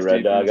agree with you,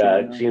 Red Dog.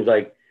 It seems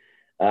like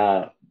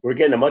we're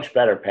getting a much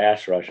better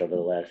pass rush over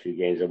the last few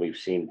games than we've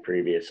seen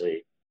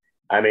previously.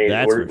 I mean,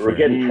 we're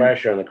getting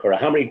pressure on the quarter.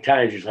 How many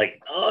times you're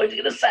like, oh, he's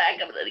gonna sack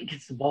him, and then he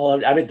gets the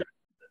ball. I mean,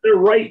 they're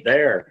right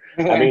there.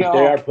 I mean,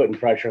 they are putting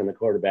pressure on the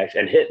quarterbacks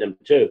and hitting them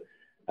too.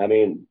 I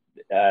mean,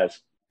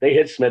 they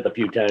hit Smith a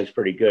few times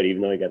pretty good,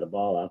 even though he got the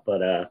ball out.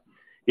 But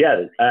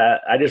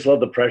I just love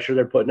the pressure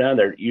they're putting on.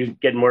 They're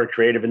getting more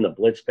creative in the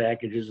blitz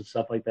packages and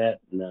stuff like that.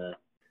 And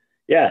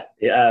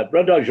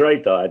Red Dog's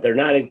right though.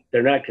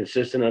 They're not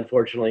consistent,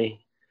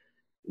 unfortunately.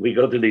 We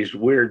go through these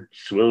weird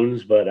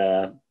swoons, but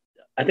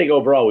I think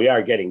overall we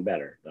are getting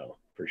better though,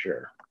 for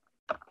sure.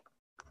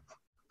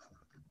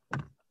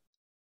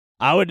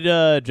 I would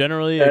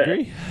generally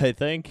agree. I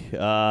think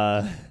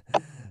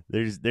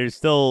there's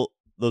still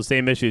those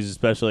same issues,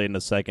 especially in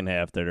the second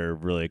half, that are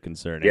really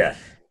concerning. Yeah.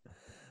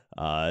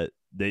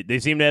 They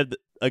seem to have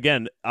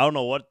again, I don't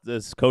know what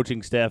this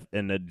coaching staff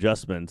and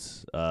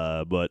adjustments,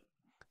 but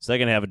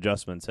second half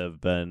adjustments have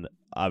been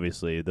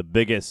obviously the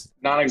biggest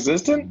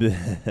non-existent.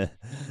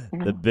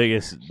 the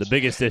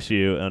biggest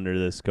issue under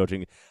this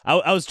coaching.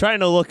 I was trying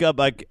to look up.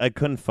 I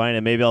couldn't find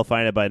it. Maybe I'll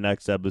find it by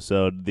next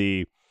episode.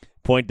 The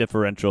point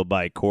differential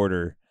by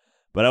quarter,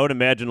 but I would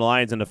imagine the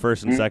Lions in the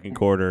first and second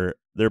quarter,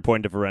 their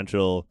point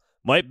differential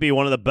might be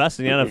one of the best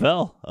in the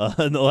NFL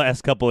in the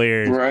last couple of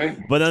years. Right.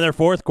 But then their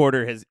fourth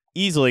quarter has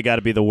easily got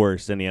to be the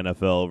worst in the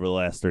NFL over the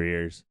last 3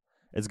 years.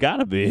 It's got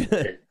to be.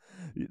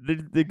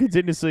 They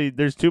continuously.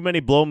 There's too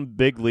many blown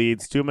big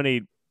leads, too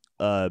many,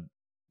 3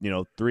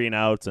 and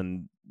outs,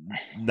 and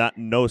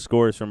no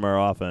scores from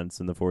our offense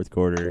in the fourth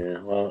quarter.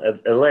 Yeah, well,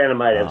 Atlanta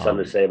might have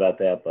something to say about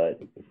that,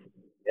 but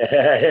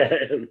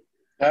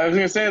I was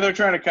gonna say they're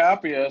trying to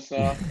copy us.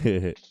 So.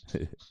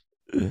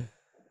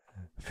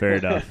 Fair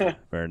enough.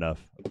 Fair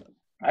enough.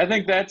 I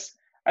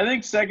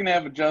think second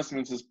half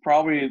adjustments is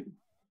probably,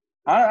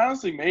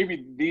 honestly,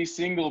 maybe the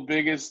single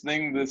biggest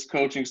thing this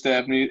coaching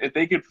staff needs. If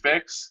they could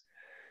fix,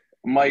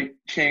 might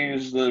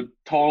change the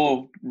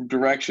total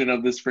direction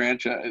of this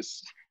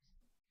franchise.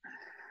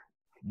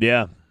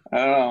 Yeah. I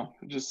don't know.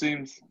 It just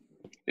seems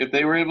if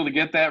they were able to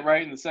get that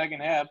right in the second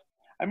half.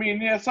 I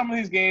mean, yeah, some of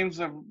these games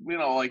have,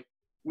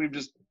 we've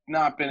just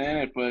not been in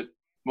it, but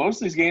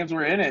most of these games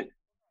we're in it.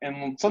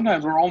 And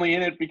sometimes we're only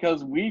in it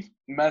because we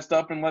messed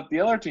up and let the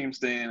other team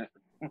stay in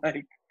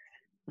it.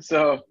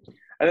 So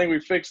I think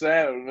we fixed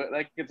that.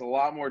 That gets a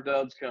lot more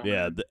dubs coming.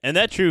 Yeah, and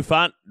that true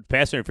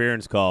pass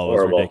interference call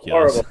was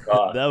ridiculous. Horrible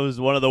call. That was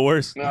one of the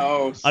worst.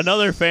 No.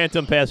 Another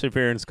phantom pass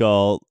interference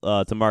call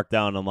to mark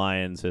down the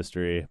Lions'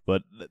 history.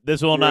 But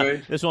this will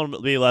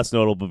be less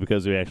notable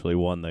because we actually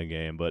won the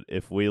game. But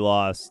if we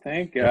lost,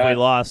 thank God.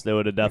 It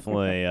would have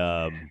definitely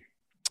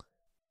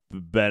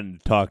been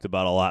talked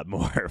about a lot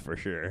more for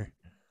sure.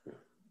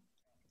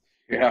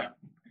 Yeah.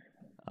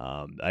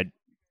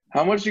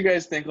 How much you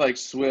guys think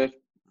Swift?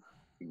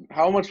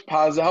 How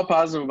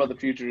positive about the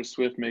future does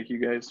Swift make you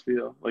guys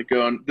feel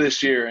going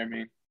this year? I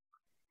mean,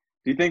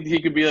 do you think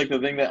he could be the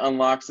thing that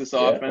unlocks this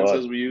offense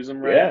as we use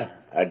him right? Yeah,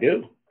 I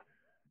do.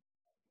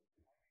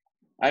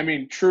 I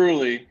mean,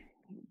 truly,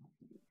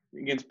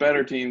 against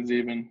better teams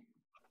even.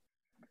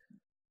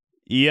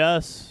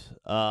 Yes.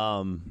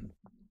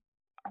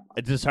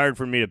 It's just hard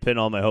for me to pin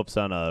all my hopes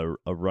on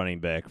a running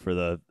back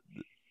for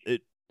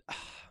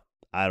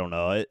I don't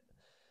know.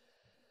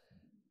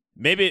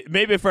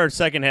 Maybe for our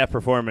second half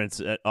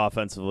performance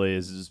offensively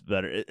is just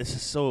better. It's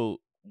just so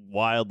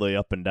wildly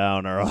up and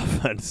down our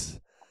offense.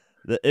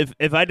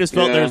 If I just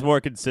felt there was more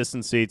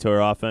consistency to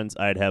our offense,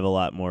 I'd have a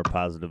lot more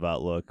positive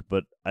outlook.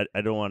 But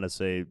I don't want to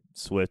say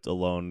Swift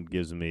alone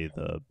gives me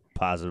the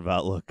positive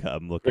outlook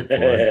I'm looking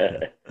for.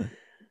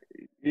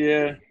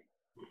 Yeah.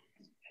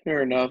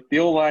 Fair enough. The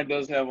old line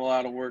does have a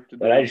lot of work to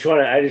do. But I just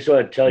want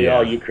to tell you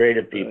all you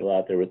creative people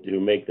out there who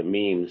make the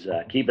memes,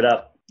 keep it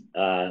up.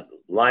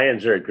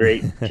 Lions are a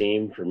great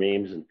team for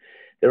memes, and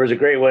there was a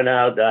great one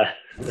out.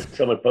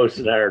 Someone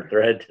posted on our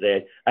thread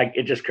today.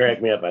 It just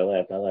cracked me up. I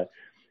laughed.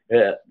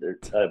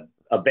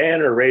 A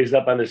banner raised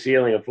up on the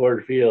ceiling of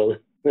Ford Field.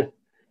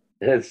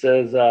 It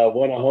says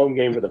won a home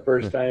game for the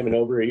first time in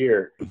over a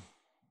year.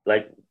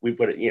 We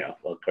put it,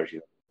 well, of course you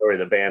know the story of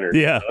the banner.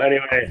 Yeah. So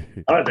anyway,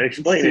 I don't have to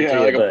explain it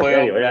to you. But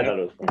anyway, I thought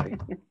it was funny.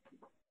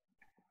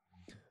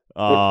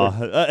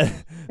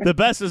 The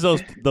best is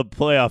the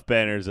playoff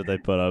banners that they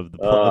put up. The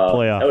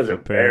playoff. That was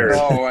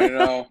embarrassing. Oh, I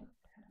know.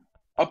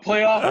 A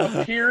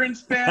playoff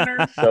appearance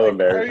banner? So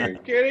embarrassing. Are you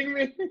kidding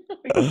me?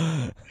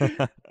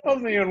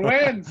 Doesn't even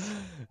win.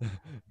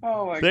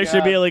 Oh my God. There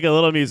should be a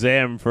little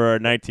museum for our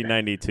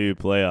 1992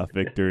 playoff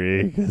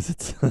victory because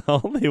it's the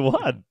only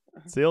one.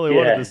 It's the only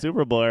one in the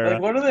Super Bowl era.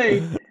 What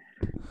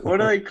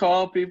do they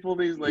call people?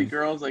 These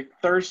girls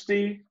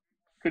thirsty.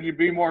 Could you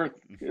be more?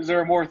 Is there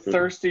a more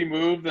thirsty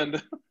move than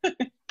to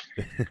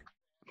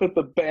put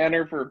the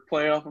banner for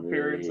playoff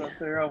appearance up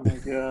there? Oh my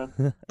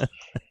God!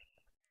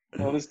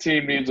 Well, this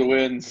team needs a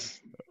win.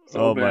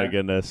 My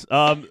goodness.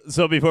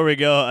 So before we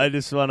go, I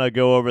just want to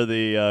go over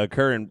the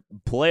current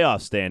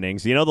playoff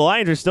standings. The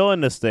Lions are still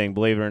in this thing,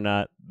 believe it or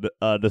not,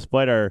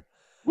 despite our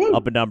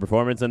up and down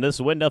performance. And this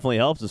win definitely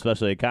helps,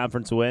 especially a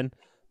conference win.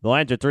 The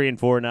Lions are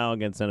 3-4 now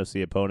against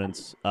NFC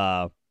opponents.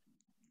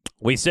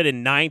 We sit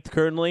in 9th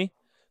currently.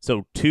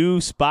 So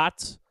 2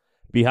 spots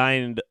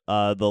behind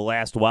the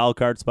last wild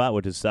card spot,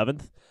 which is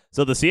 7th.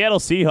 So the Seattle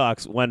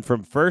Seahawks went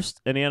from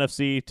 1st in the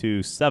NFC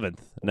to 7th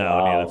now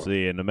in the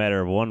NFC in a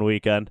matter of one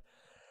weekend.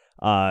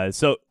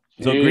 So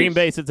Green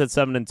Bay sits at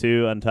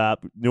 7-2 on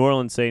top. New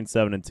Orleans Saints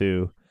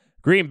 7-2.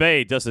 Green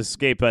Bay just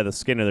escaped by the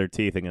skin of their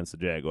teeth against the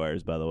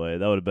Jaguars, by the way.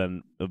 That would have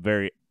been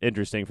very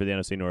interesting for the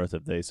NFC North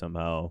if they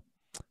somehow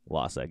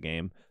lost that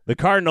game. The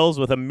Cardinals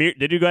with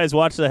did you guys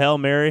watch the Hail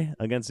Mary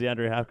against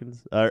DeAndre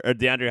Hopkins? Or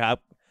DeAndre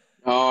Hopkins?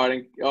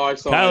 I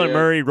saw Kyler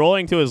Murray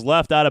rolling to his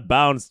left out of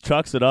bounds,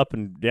 chucks it up,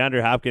 and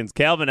DeAndre Hopkins,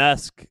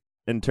 Calvin-esque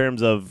in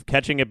terms of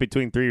catching it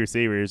between 3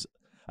 receivers.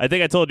 I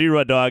think I told you,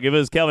 Red Dog, if it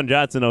was Calvin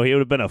Johnson, though, he would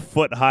have been a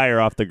foot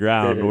higher off the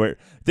ground. Where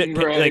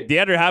like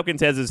DeAndre Hopkins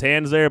has his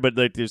hands there, but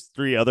like there's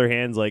 3 other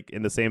hands like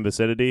in the same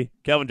vicinity.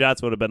 Calvin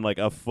Johnson would have been like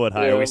a foot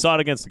higher. Yeah. We saw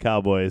it against the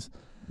Cowboys.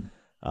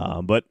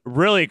 But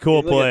really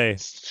cool play.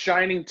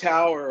 Shining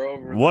tower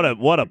over. What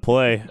a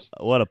play.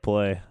 What a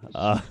play.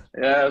 Yeah,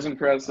 it was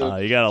impressive.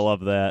 You got to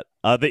love that.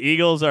 The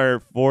Eagles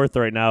are 4th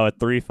right now at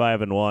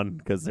 3-5-1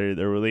 because they're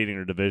leading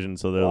their division,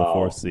 so they're the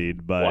 4th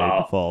seed by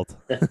default.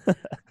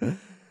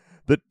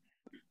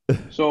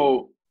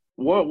 So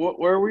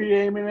where are we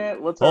aiming at?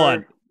 What do we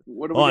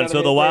Hold on.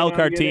 So the wild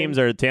card right teams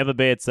are Tampa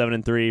Bay at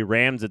 7-3,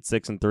 Rams at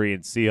 6-3,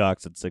 and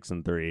Seahawks at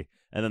 6-3.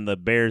 And then the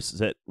Bears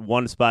sit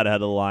 1 spot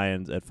ahead of the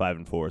Lions at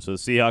 5-4. So the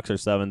Seahawks are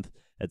 7th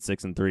at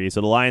 6-3.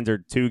 So the Lions are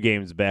 2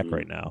 games back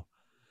right now.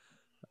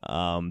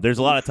 There's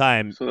a lot of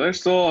time. So they're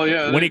still,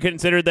 when you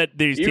consider that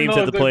these teams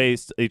have to play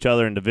each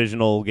other in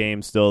divisional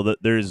games, still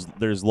that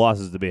there's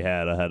losses to be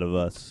had ahead of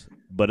us.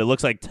 But it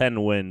looks like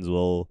 10 wins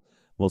will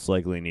most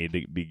likely need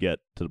to get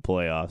to the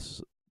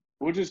playoffs.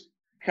 Which is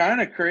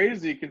kind of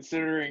crazy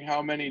considering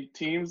how many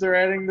teams they're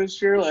adding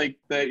this year. Like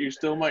that, you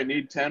still might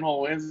need 10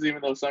 whole wins,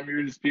 even though some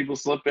years people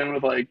slip in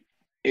with like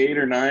 8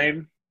 or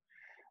 9.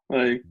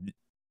 Like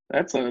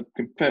that's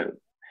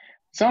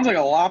sounds like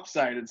a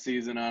lopsided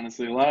season.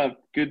 Honestly, a lot of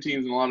good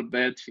teams and a lot of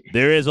bad teams.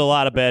 There is a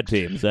lot of bad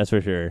teams, that's for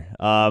sure.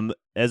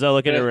 As I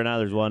look at it right now,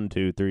 there's 1,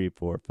 2, 3,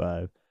 4,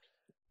 5,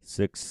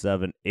 6,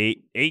 7,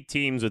 8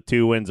 teams with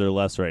 2 wins or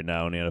less right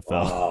now in the NFL.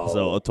 Wow.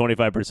 So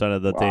 25%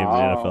 of the teams in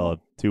the NFL have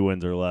 2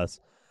 wins or less.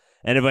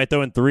 And if I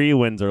throw in 3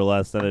 wins or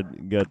less, then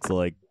it gets to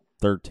like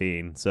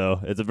 13. So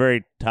it's a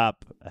very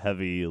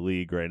top-heavy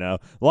league right now.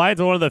 Lions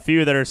are one of the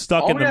few that are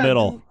stuck in the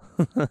middle.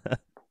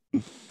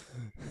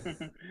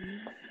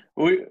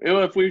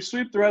 If we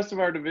sweep the rest of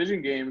our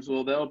division games,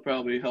 that'll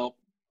probably help.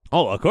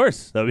 Oh, of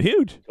course. That'd be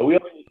huge.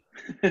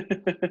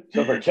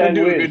 So for 10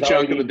 do wins, a good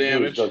chunk of the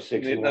damage. Go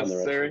 6-1 necessary. the rest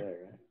of the way, right?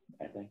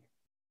 I think.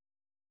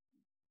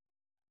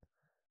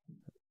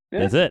 Yeah.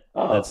 That's it.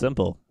 That's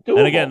simple. Doable.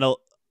 And again,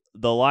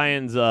 the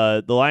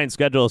Lions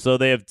schedule. So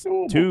they have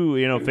 2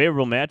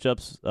 favorable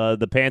matchups.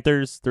 The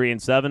Panthers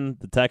 3-7.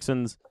 The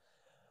Texans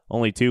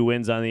only 2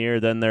 wins on the year.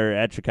 Then they're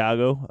at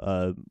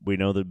Chicago. We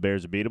know the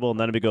Bears are beatable, and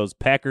then it goes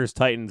Packers,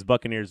 Titans,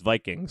 Buccaneers,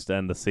 Vikings to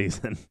end the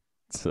season.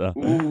 So,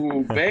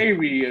 ooh,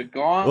 baby, a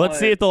gauntlet. Let's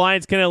see if the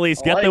Lions can at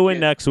least get the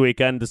win next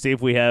weekend to see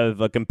if we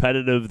have a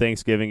competitive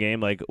Thanksgiving game,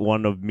 like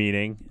one of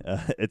meaning.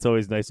 It's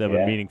always nice to have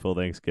a meaningful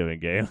Thanksgiving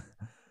game.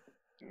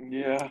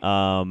 Yeah.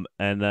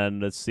 And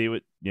then let's see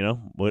what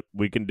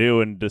we can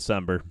do in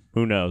December.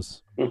 Who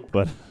knows?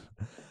 But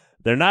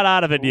they're not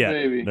out of it yet.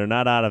 Baby. They're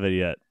not out of it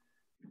yet.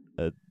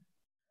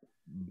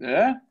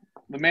 Yeah,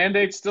 the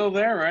mandate's still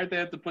there, right? They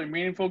have to play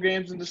meaningful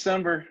games in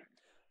December,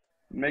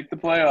 make the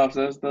playoffs.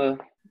 That's the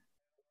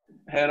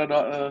head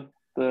of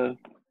the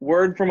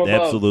word from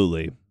above.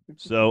 Absolutely.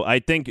 So I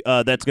think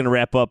that's going to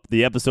wrap up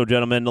the episode,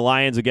 gentlemen. The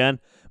Lions again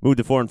moved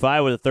to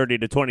 4-5 with a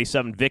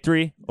 30-27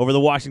 victory over the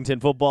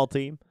Washington football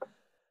team.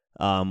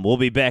 We'll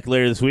be back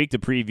later this week to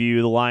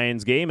preview the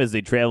Lions game as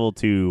they travel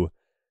to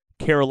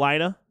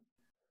Carolina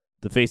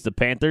to face the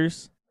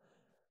Panthers.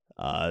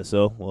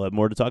 So we'll have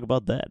more to talk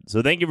about that.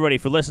 So thank you, everybody,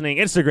 for listening.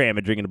 Instagram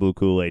at Drinking the Blue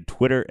Kool-Aid,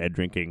 Twitter at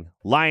Drinking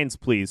Lions.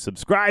 Please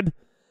subscribe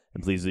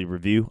and please leave a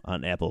review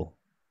on Apple.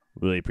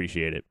 Really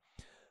appreciate it.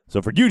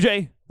 So for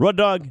UJ, Rud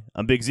Dog,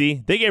 I'm Big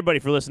Z. Thank you, everybody,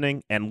 for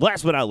listening. And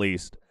last but not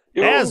least,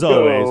 always,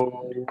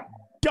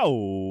 go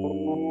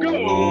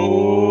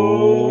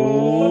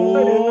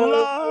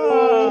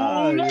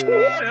Lions!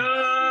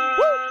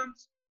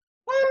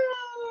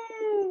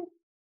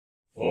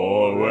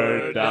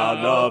 Forward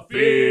down the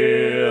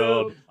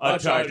field, a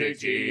charging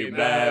team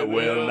that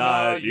will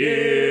not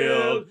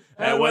yield.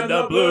 And when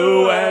the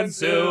blue and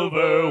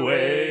silver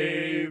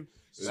wave,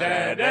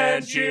 stand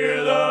and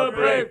cheer the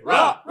brave.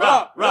 Rock,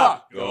 rock,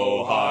 rock.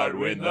 Go hard,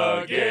 win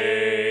the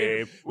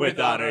game. With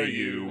honor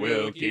you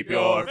will keep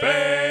your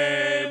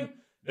fame.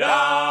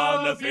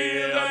 Down the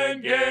field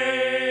and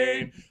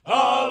gain a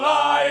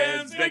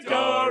Lions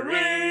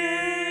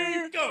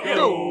victory.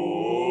 Go!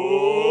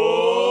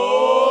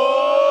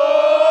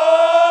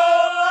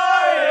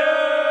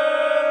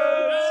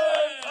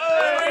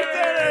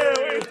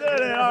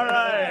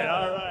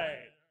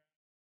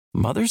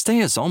 Mother's Day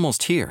is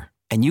almost here,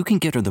 and you can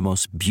get her the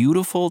most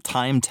beautiful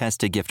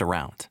time-tested gift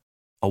around.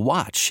 A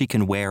watch she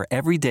can wear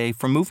every day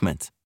from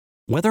Movement.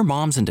 Whether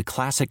mom's into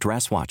classic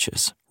dress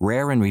watches,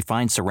 rare and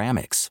refined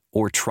ceramics,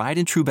 or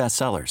tried-and-true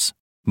bestsellers,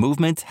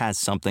 Movement has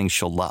something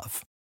she'll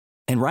love.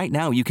 And right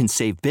now, you can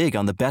save big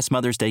on the best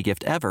Mother's Day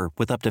gift ever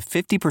with up to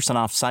 50%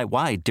 off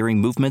site-wide during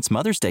Movement's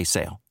Mother's Day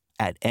sale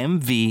at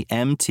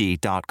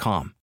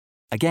MVMT.com.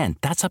 Again,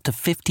 that's up to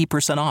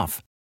 50%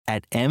 off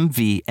at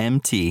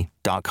MVMT.com.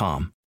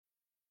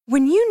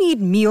 When you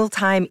need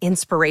mealtime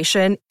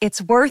inspiration, it's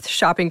worth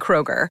shopping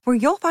Kroger, where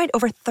you'll find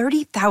over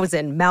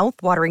 30,000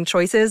 mouth-watering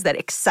choices that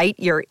excite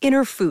your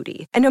inner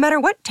foodie. And no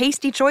matter what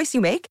tasty choice you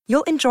make,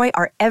 you'll enjoy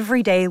our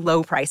everyday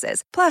low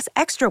prices, plus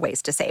extra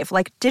ways to save,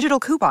 like digital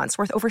coupons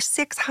worth over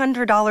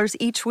 $600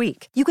 each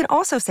week. You can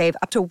also save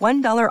up to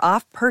 $1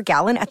 off per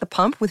gallon at the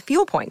pump with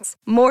fuel points.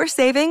 More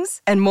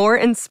savings and more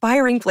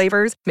inspiring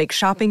flavors make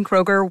shopping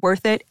Kroger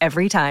worth it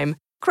every time.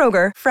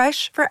 Kroger,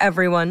 fresh for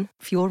everyone.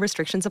 Fuel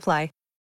restrictions apply.